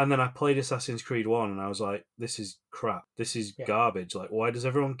 And then I played Assassin's Creed 1 and I was like, this is crap. This is garbage. Like, why does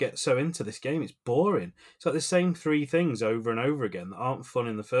everyone get so into this game? It's boring. It's like the same 3 things over and over again that aren't fun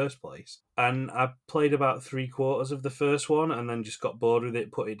in the first place. And I played about 3/4 of the first one and then just got bored with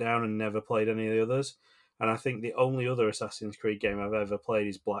it, put it down, and never played any of the others. And I think the only other Assassin's Creed game I've ever played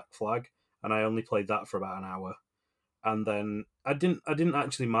is Black Flag, and I only played that for about an hour. And then I didn't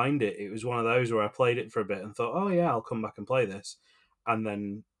actually mind it. It was one of those where I played it for a bit and thought, oh yeah, I'll come back and play this. And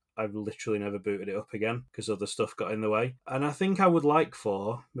then I've literally never booted it up again because other stuff got in the way. And I think I would like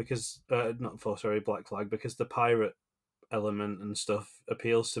 4 because Black Flag, because the pirate element and stuff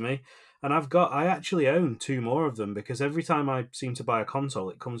appeals to me. And I actually own 2 more of them, because every time I seem to buy a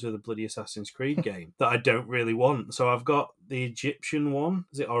console, it comes with a bloody Assassin's Creed game that I don't really want. So I've got the Egyptian one.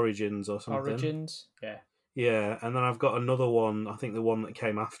 Is it Origins or something? Origins, yeah. Yeah, and then I've got another one, I think the one that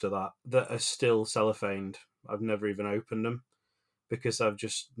came after that are still cellophaned. I've never even opened them, because I've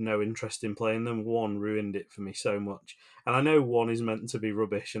just no interest in playing them. 1 ruined it for me so much. And I know 1 is meant to be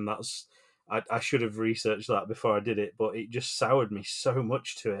rubbish, and I should have researched that before I did it, but it just soured me so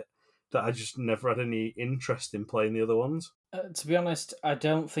much to it that I just never had any interest in playing the other ones. To be honest, I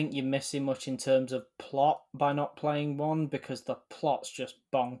don't think you're missing much in terms of plot by not playing 1, because the plot's just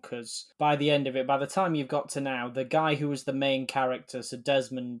bonkers. By the end of it, by the time you've got to now, the guy who was the main character, so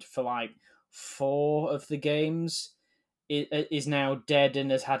Desmond, for like 4 of the games, is now dead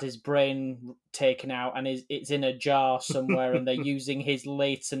and has had his brain taken out, and it's in a jar somewhere, and they're using his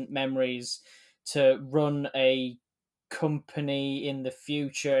latent memories to run a company in the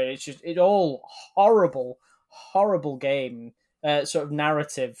future. It's all horrible game, sort of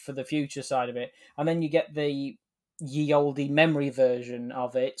narrative for the future side of it. And then you get the ye olde memory version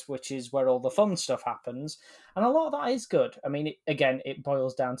of it, which is where all the fun stuff happens. And a lot of that is good. I mean, it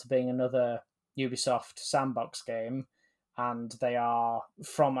boils down to being another Ubisoft sandbox game. And they are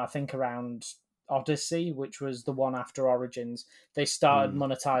from, I think, around Odyssey, which was the one after Origins. They started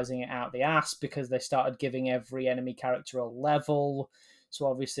monetizing it out the ass, because they started giving every enemy character a level. So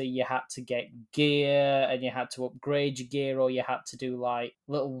obviously you had to get gear, and you had to upgrade your gear, or you had to do like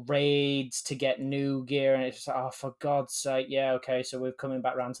little raids to get new gear. And it's just like, oh, for God's sake, yeah, okay, so we're coming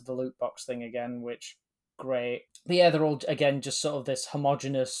back around to the loot box thing again, which, great. But yeah, they're all, again, just sort of this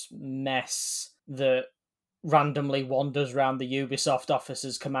homogenous mess that randomly wanders around the Ubisoft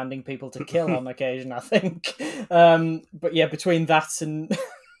offices commanding people to kill on occasion, I think. But yeah, between that and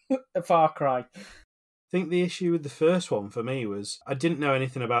Far Cry. I think the issue with the first one for me was I didn't know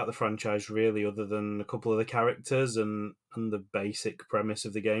anything about the franchise really, other than a couple of the characters and the basic premise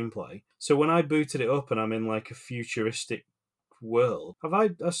of the gameplay. So when I booted it up and I'm in like a futuristic world,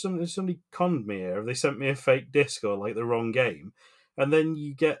 has somebody conned me here? Have they sent me a fake disc or like the wrong game? And then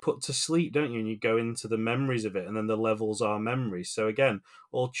you get put to sleep, don't you? And you go into the memories of it, and then the levels are memories. So again,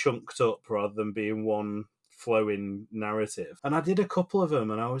 all chunked up rather than being one flowing narrative. And I did a couple of them,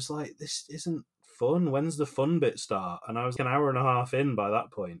 and I was like, this isn't fun? When's the fun bit start? And I was an hour and a half in by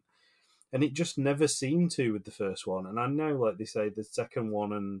that point, and it just never seemed to with the first one. And I know, like they say, the second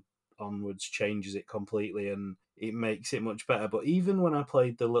one and onwards changes it completely and it makes it much better. But even when I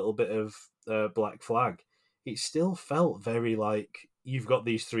played the little bit of Black Flag, it still felt very like you've got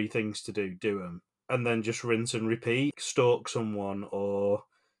these three things to do them, and then just rinse and repeat, stalk someone or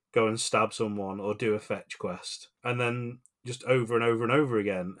go and stab someone or do a fetch quest, and then just over and over and over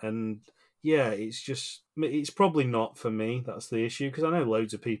again. And yeah, it's probably not for me. That's the issue, because I know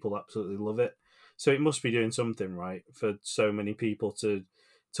loads of people absolutely love it. So it must be doing something right for so many people to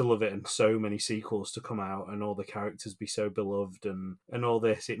love it and so many sequels to come out and all the characters be so beloved and all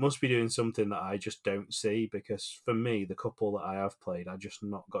this. It must be doing something that I just don't see, because for me, the couple that I have played, I just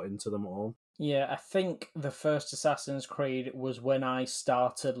not got into them all. Yeah, I think the first Assassin's Creed was when I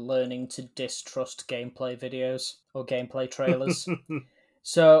started learning to distrust gameplay videos or gameplay trailers.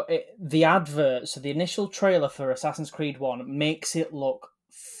 So the advert, so the initial trailer for Assassin's Creed 1 makes it look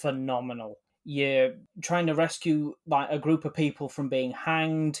phenomenal. You're trying to rescue like a group of people from being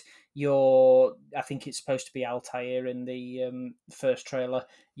hanged. I think it's supposed to be Altair in the first trailer.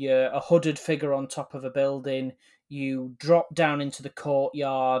 You're a hooded figure on top of a building. You drop down into the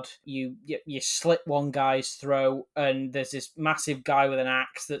courtyard. You slit one guy's throat, and there's this massive guy with an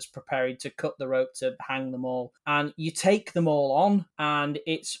axe that's preparing to cut the rope to hang them all. And you take them all on, and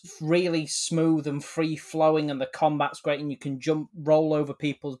it's really smooth and free flowing, and the combat's great, and you can roll over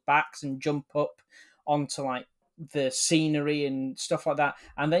people's backs and jump up onto like the scenery and stuff like that.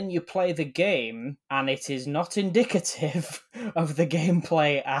 And then you play the game, and it is not indicative of the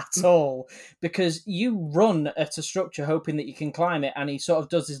gameplay at all, because you run at a structure hoping that you can climb it, and he sort of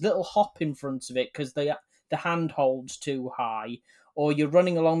does this little hop in front of it because the hand holds too high. Or you're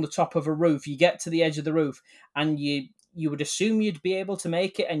running along the top of a roof, you get to the edge of the roof, and you would assume you'd be able to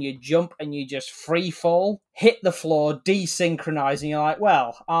make it, and you jump and you just free fall, hit the floor, desynchronize, and you're like,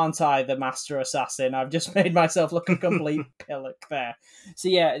 well, aren't I the master assassin? I've just made myself look a complete pillock there. So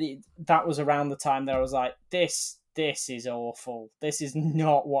yeah, that was around the time that I was like, this is awful. This is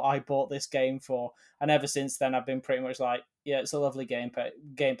not what I bought this game for. And ever since then, I've been pretty much like, yeah, it's a lovely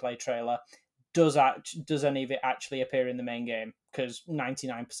gameplay trailer. Does any of it actually appear in the main game? Because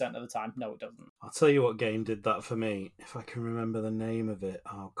 99% of the time, no, it doesn't. I'll tell you what game did that for me, if I can remember the name of it.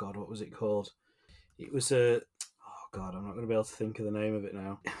 Oh God, what was it called? It was oh God, I'm not going to be able to think of the name of it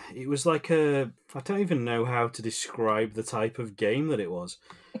now. It was like I don't even know how to describe the type of game that it was.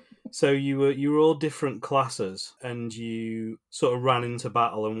 So you were all different classes, and you sort of ran into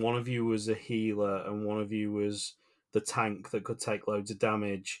battle, and one of you was a healer, and one of you was the tank that could take loads of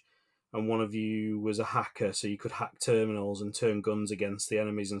damage, and one of you was a hacker, so you could hack terminals and turn guns against the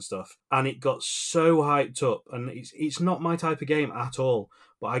enemies and stuff. And it got so hyped up, and it's not my type of game at all,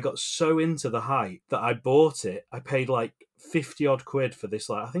 but I got so into the hype that I bought it. I paid like 50 odd quid for this,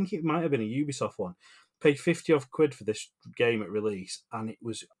 like I think it might have been a Ubisoft one. Paid 50 odd quid for this game at release, and it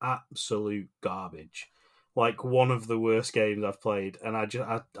was absolute garbage. Like one of the worst games I've played, and I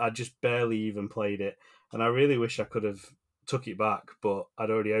just barely even played it. And I really wish I could have took it back, but I'd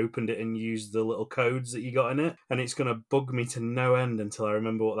already opened it and used the little codes that you got in it, and it's going to bug me to no end until I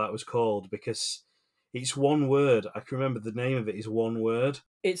remember what that was called, because it's one word. I can remember the name of it is one word.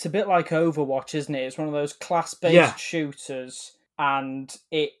 It's a bit like Overwatch, isn't it? It's one of those class-based shooters, and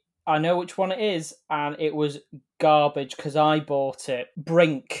I know which one it is, and it was garbage because I bought it.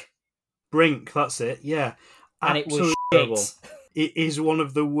 Brink, that's it, yeah. And absolutely it was terrible. shit. It is one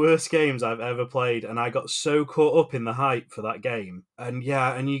of the worst games I've ever played, and I got so caught up in the hype for that game. And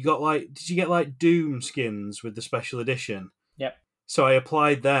yeah, and you got did you get like Doom skins with the special edition? Yep. So I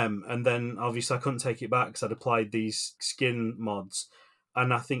applied them, and then obviously I couldn't take it back because I'd applied these skin mods.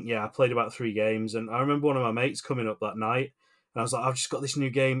 And I think, I played about 3 games, and I remember one of my mates coming up that night, and I was like, I've just got this new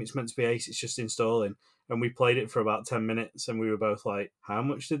game, it's meant to be ace, it's just installing. And we played it for about 10 minutes, and we were both like, how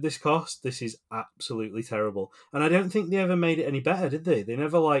much did this cost? This is absolutely terrible. And I don't think they ever made it any better, did they? They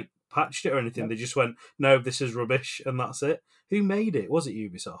never, patched it or anything. Nope. They just went, no, this is rubbish, and that's it. Who made it? Was it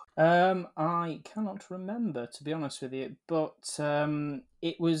Ubisoft? I cannot remember, to be honest with you, but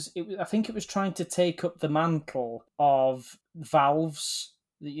it was. I think it was trying to take up the mantle of Valve's,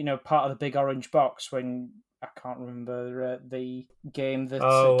 part of the big orange box when... I can't remember the game that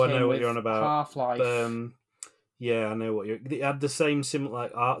I came know what with you're on about. Half-Life. Yeah, I know what you're... It had the same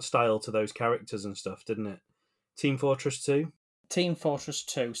similar art style to those characters and stuff, didn't it? Team Fortress 2? Team Fortress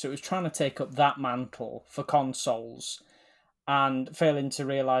 2. So it was trying to take up that mantle for consoles and failing to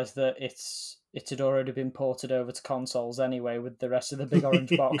realise that it had already been ported over to consoles anyway with the rest of the big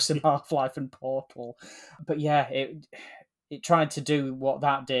orange box and Half-Life and Portal. But yeah, it tried to do what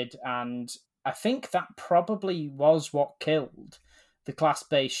that did, and I think that probably was what killed the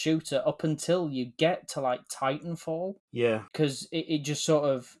class-based shooter up until you get to like Titanfall. Yeah. Because it just sort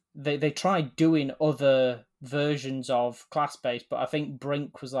of they tried doing other versions of class-based, but I think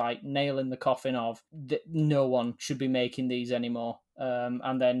Brink was like nailing the coffin of no one should be making these anymore.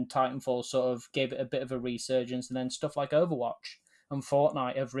 And then Titanfall sort of gave it a bit of a resurgence, and then stuff like Overwatch and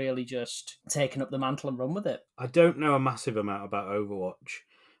Fortnite have really just taken up the mantle and run with it. I don't know a massive amount about Overwatch,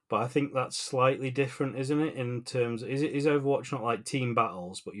 but I think that's slightly different, isn't it? In terms, is Overwatch not like team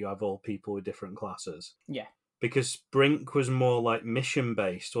battles, but you have all people with different classes? Yeah. Because Brink was more like mission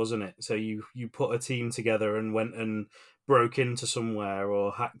based, wasn't it? So you put a team together and went and broke into somewhere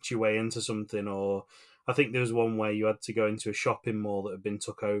or hacked your way into something, or I think there was one where you had to go into a shopping mall that had been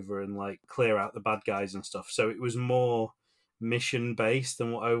took over and like clear out the bad guys and stuff. So it was more mission based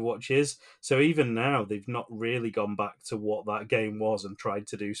than what Overwatch is. So even now they've not really gone back to what that game was and tried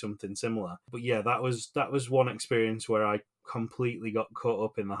to do something similar. But yeah, that was one experience where I completely got caught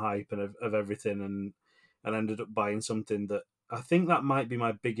up in the hype and of everything and ended up buying something that I think that might be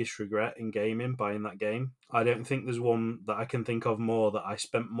my biggest regret in gaming, buying that game. I don't think there's one that I can think of more that I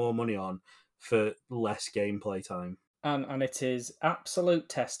spent more money on for less gameplay time. And it is absolute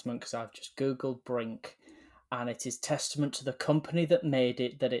testament, because I've just Googled Brink, and it is testament to the company that made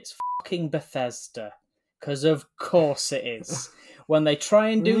it that it's fucking Bethesda. Because of course it is. When they try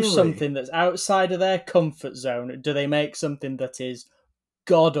and do Really? something that's outside of their comfort zone, do they make something that is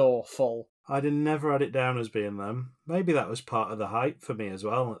god-awful? I'd never had it down as being them. Maybe that was part of the hype for me as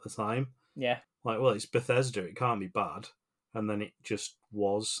well at the time. Yeah. Like, well, it's Bethesda, it can't be bad. And then it just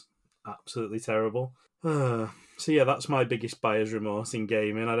was absolutely terrible. So yeah, that's my biggest buyer's remorse in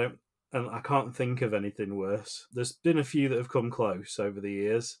gaming. I can't think of anything worse. There's been a few that have come close over the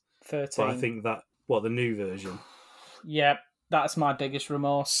years. 13. But I think that, the new version? Yep, that's my biggest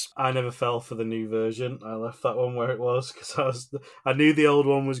remorse. I never fell for the new version. I left that one where it was because I knew the old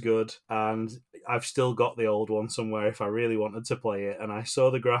one was good, and I've still got the old one somewhere if I really wanted to play it. And I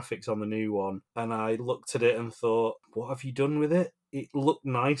saw the graphics on the new one, and I looked at it and thought, what have you done with it? It looked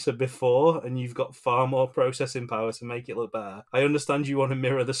nicer before, and you've got far more processing power to make it look better. I understand you want to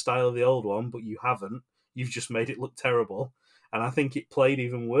mirror the style of the old one, but you haven't. You've just made it look terrible. And I think it played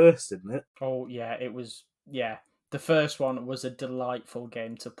even worse, didn't it? Oh, yeah, it was... Yeah, the first one was a delightful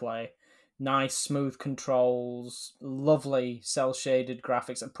game to play. Nice, smooth controls, lovely cel-shaded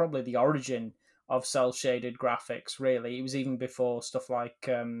graphics, and probably the origin of cel-shaded graphics, really. It was even before stuff like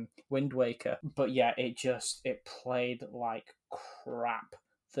Wind Waker. But yeah, it played like crap,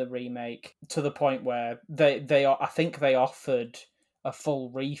 the remake, to the point where I think they offered a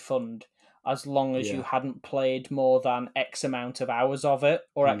full refund as long as you hadn't played more than X amount of hours of it,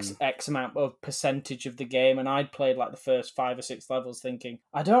 or X amount of percentage of the game. And I'd played like the first 5 or 6 levels thinking,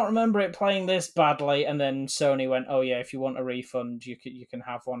 I don't remember it playing this badly. And then Sony went, oh yeah, if you want a refund, you can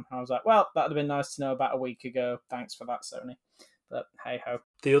have one. And I was like, well, that'd have been nice to know about a week ago. Thanks for that, Sony. But hey-ho.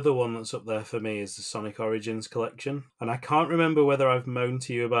 The other one that's up there for me is the Sonic Origins collection. And I can't remember whether I've moaned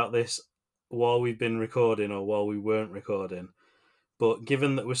to you about this while we've been recording or while we weren't recording. But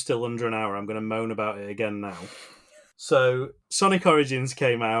given that we're still under an hour, I'm going to moan about it again now. So, Sonic Origins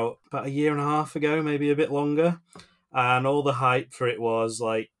came out about 1.5 years ago, maybe a bit longer. And all the hype for it was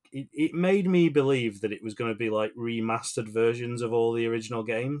like, it made me believe that it was going to be like remastered versions of all the original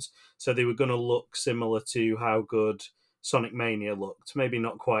games. So they were going to look similar to how good Sonic Mania looked. Maybe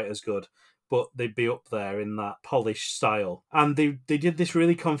not quite as good, but they'd be up there in that polished style. And they did this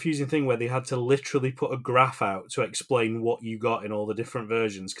really confusing thing where they had to literally put a graph out to explain what you got in all the different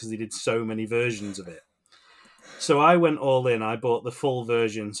versions because they did so many versions of it. So I went all in. I bought the full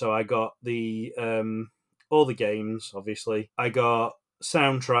version. So I got the all the games, obviously. I got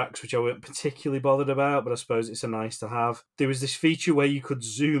soundtracks, which I weren't particularly bothered about, but I suppose it's a nice to have. There was this feature where you could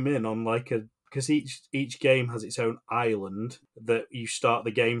zoom in on like because each game has its own island that you start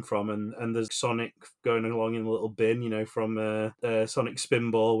the game from, and there's Sonic going along in a little bin, from Sonic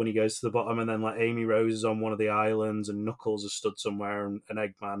Spinball when he goes to the bottom, and then like Amy Rose is on one of the islands, and Knuckles is stood somewhere, and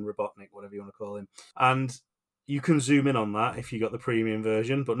Eggman, Robotnik, whatever you want to call him. And you can zoom in on that if you got the premium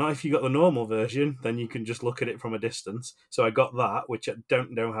version, but not if you got the normal version. Then you can just look at it from a distance. So I got that, which I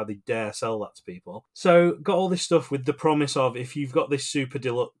don't know how they dare sell that to people. So got all this stuff with the promise of if you've got this super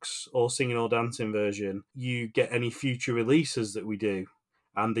deluxe or singing or dancing version, you get any future releases that we do.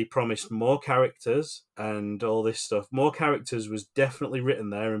 And they promised more characters and all this stuff. More characters was definitely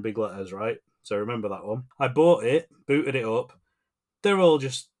written there in big letters, right? So remember that one. I bought it, booted it up, They're all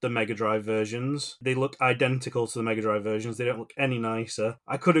just the Mega Drive versions. They look identical to the Mega Drive versions. They don't look any nicer.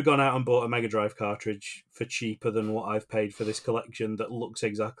 I could have gone out and bought a Mega Drive cartridge for cheaper than what I've paid for this collection that looks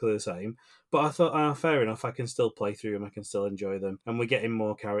exactly the same. But I thought, fair enough, I can still play through them, I can still enjoy them. And we're getting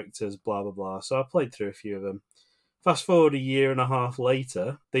more characters, blah, blah, blah. So I played through a few of them. Fast forward a year and a half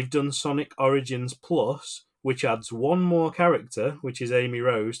later, they've done Sonic Origins Plus, which adds one more character, which is Amy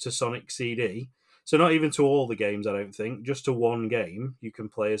Rose, to Sonic CD. So not even to all the games, I don't think, just to one game. You can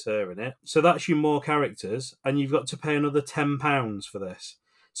play as her in it. So that's your more characters, and you've got to pay another £10 for this.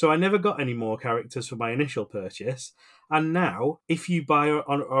 So I never got any more characters for my initial purchase. And now, if you buy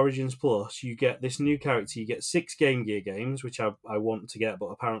on Origins Plus, you get this new character. You get 6 Game Gear games, which I want to get, but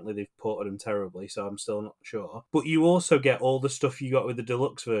apparently they've ported them terribly, so I'm still not sure. But you also get all the stuff you got with the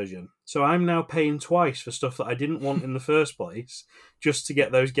deluxe version. So I'm now paying twice for stuff that I didn't want in the first place, just to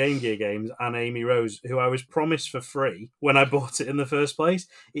get those Game Gear games and Amy Rose, who I was promised for free when I bought it in the first place.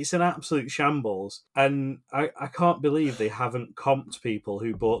 It's an absolute shambles. And I can't believe they haven't comped people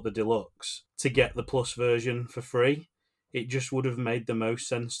who bought the deluxe to get the Plus version for free. It just would have made the most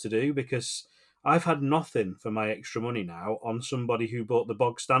sense to do, because I've had nothing for my extra money now on somebody who bought the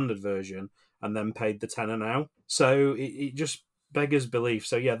bog standard version and then paid the tenner now. So it just beggars belief.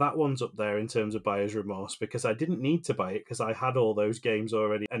 So yeah, that one's up there in terms of buyer's remorse, because I didn't need to buy it because I had all those games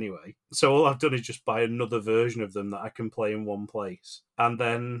already anyway. So all I've done is just buy another version of them that I can play in one place, and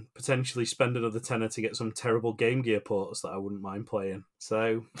then potentially spend another tenner to get some terrible Game Gear ports that I wouldn't mind playing.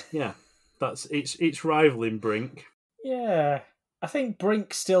 So yeah, it's rivaling Brink. Yeah, I think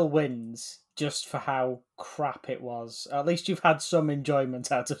Brink still wins just for how crap it was. At least you've had some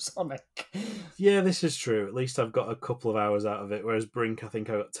enjoyment out of Sonic. Yeah, this is true. At least I've got a couple of hours out of it, whereas Brink, I think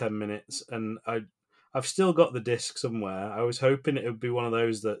I got 10 minutes, and I've still got the disc somewhere. I was hoping it would be one of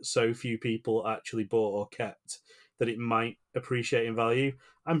those that so few people actually bought or kept that it might appreciate in value.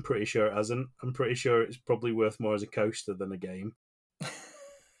 I'm pretty sure it hasn't. I'm pretty sure it's probably worth more as a coaster than a game.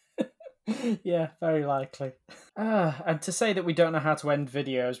 Yeah, very likely. And to say that we don't know how to end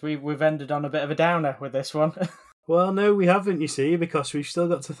videos, we've ended on a bit of a downer with this one. Well, no, we haven't, you see, because we've still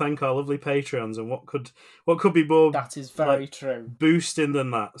got to thank our lovely Patreons, and what could be more That is very true. boosting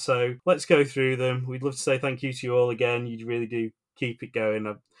than that. So let's go through them. We'd love to say thank you to you all again. You really do keep it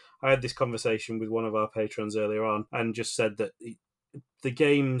going. I had this conversation with one of our patrons earlier on and just said that the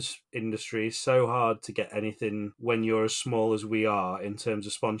games industry is so hard to get anything when you're as small as we are in terms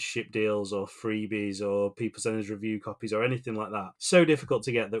of sponsorship deals or freebies or people sending us review copies or anything like that. So difficult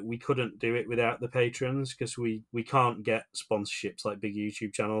to get that we couldn't do it without the patrons, because we can't get sponsorships like big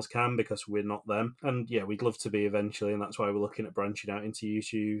YouTube channels can, because we're not them. And yeah, we'd love to be eventually, and that's why we're looking at branching out into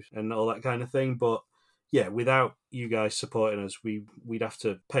YouTube and all that kind of thing. But yeah, without you guys supporting us, we'd have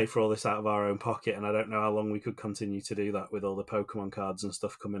to pay for all this out of our own pocket, and I don't know how long we could continue to do that with all the Pokemon cards and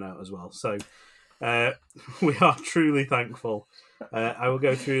stuff coming out as well. So we are truly thankful. I will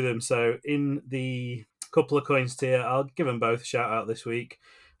go through them. So in the couple of coins tier, I'll give them both a shout out this week.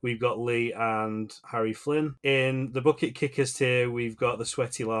 We've got Lee and Harry Flynn. In the Bucket Kickers tier, we've got the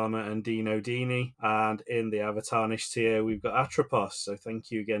Sweaty Llama and Dino Dini. And in the Avatarnish tier, we've got Atropos. So thank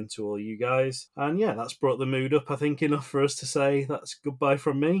you again to all you guys. And yeah, that's brought the mood up, I think, enough for us to say that's goodbye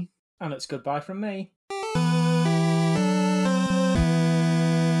from me. And it's goodbye from me.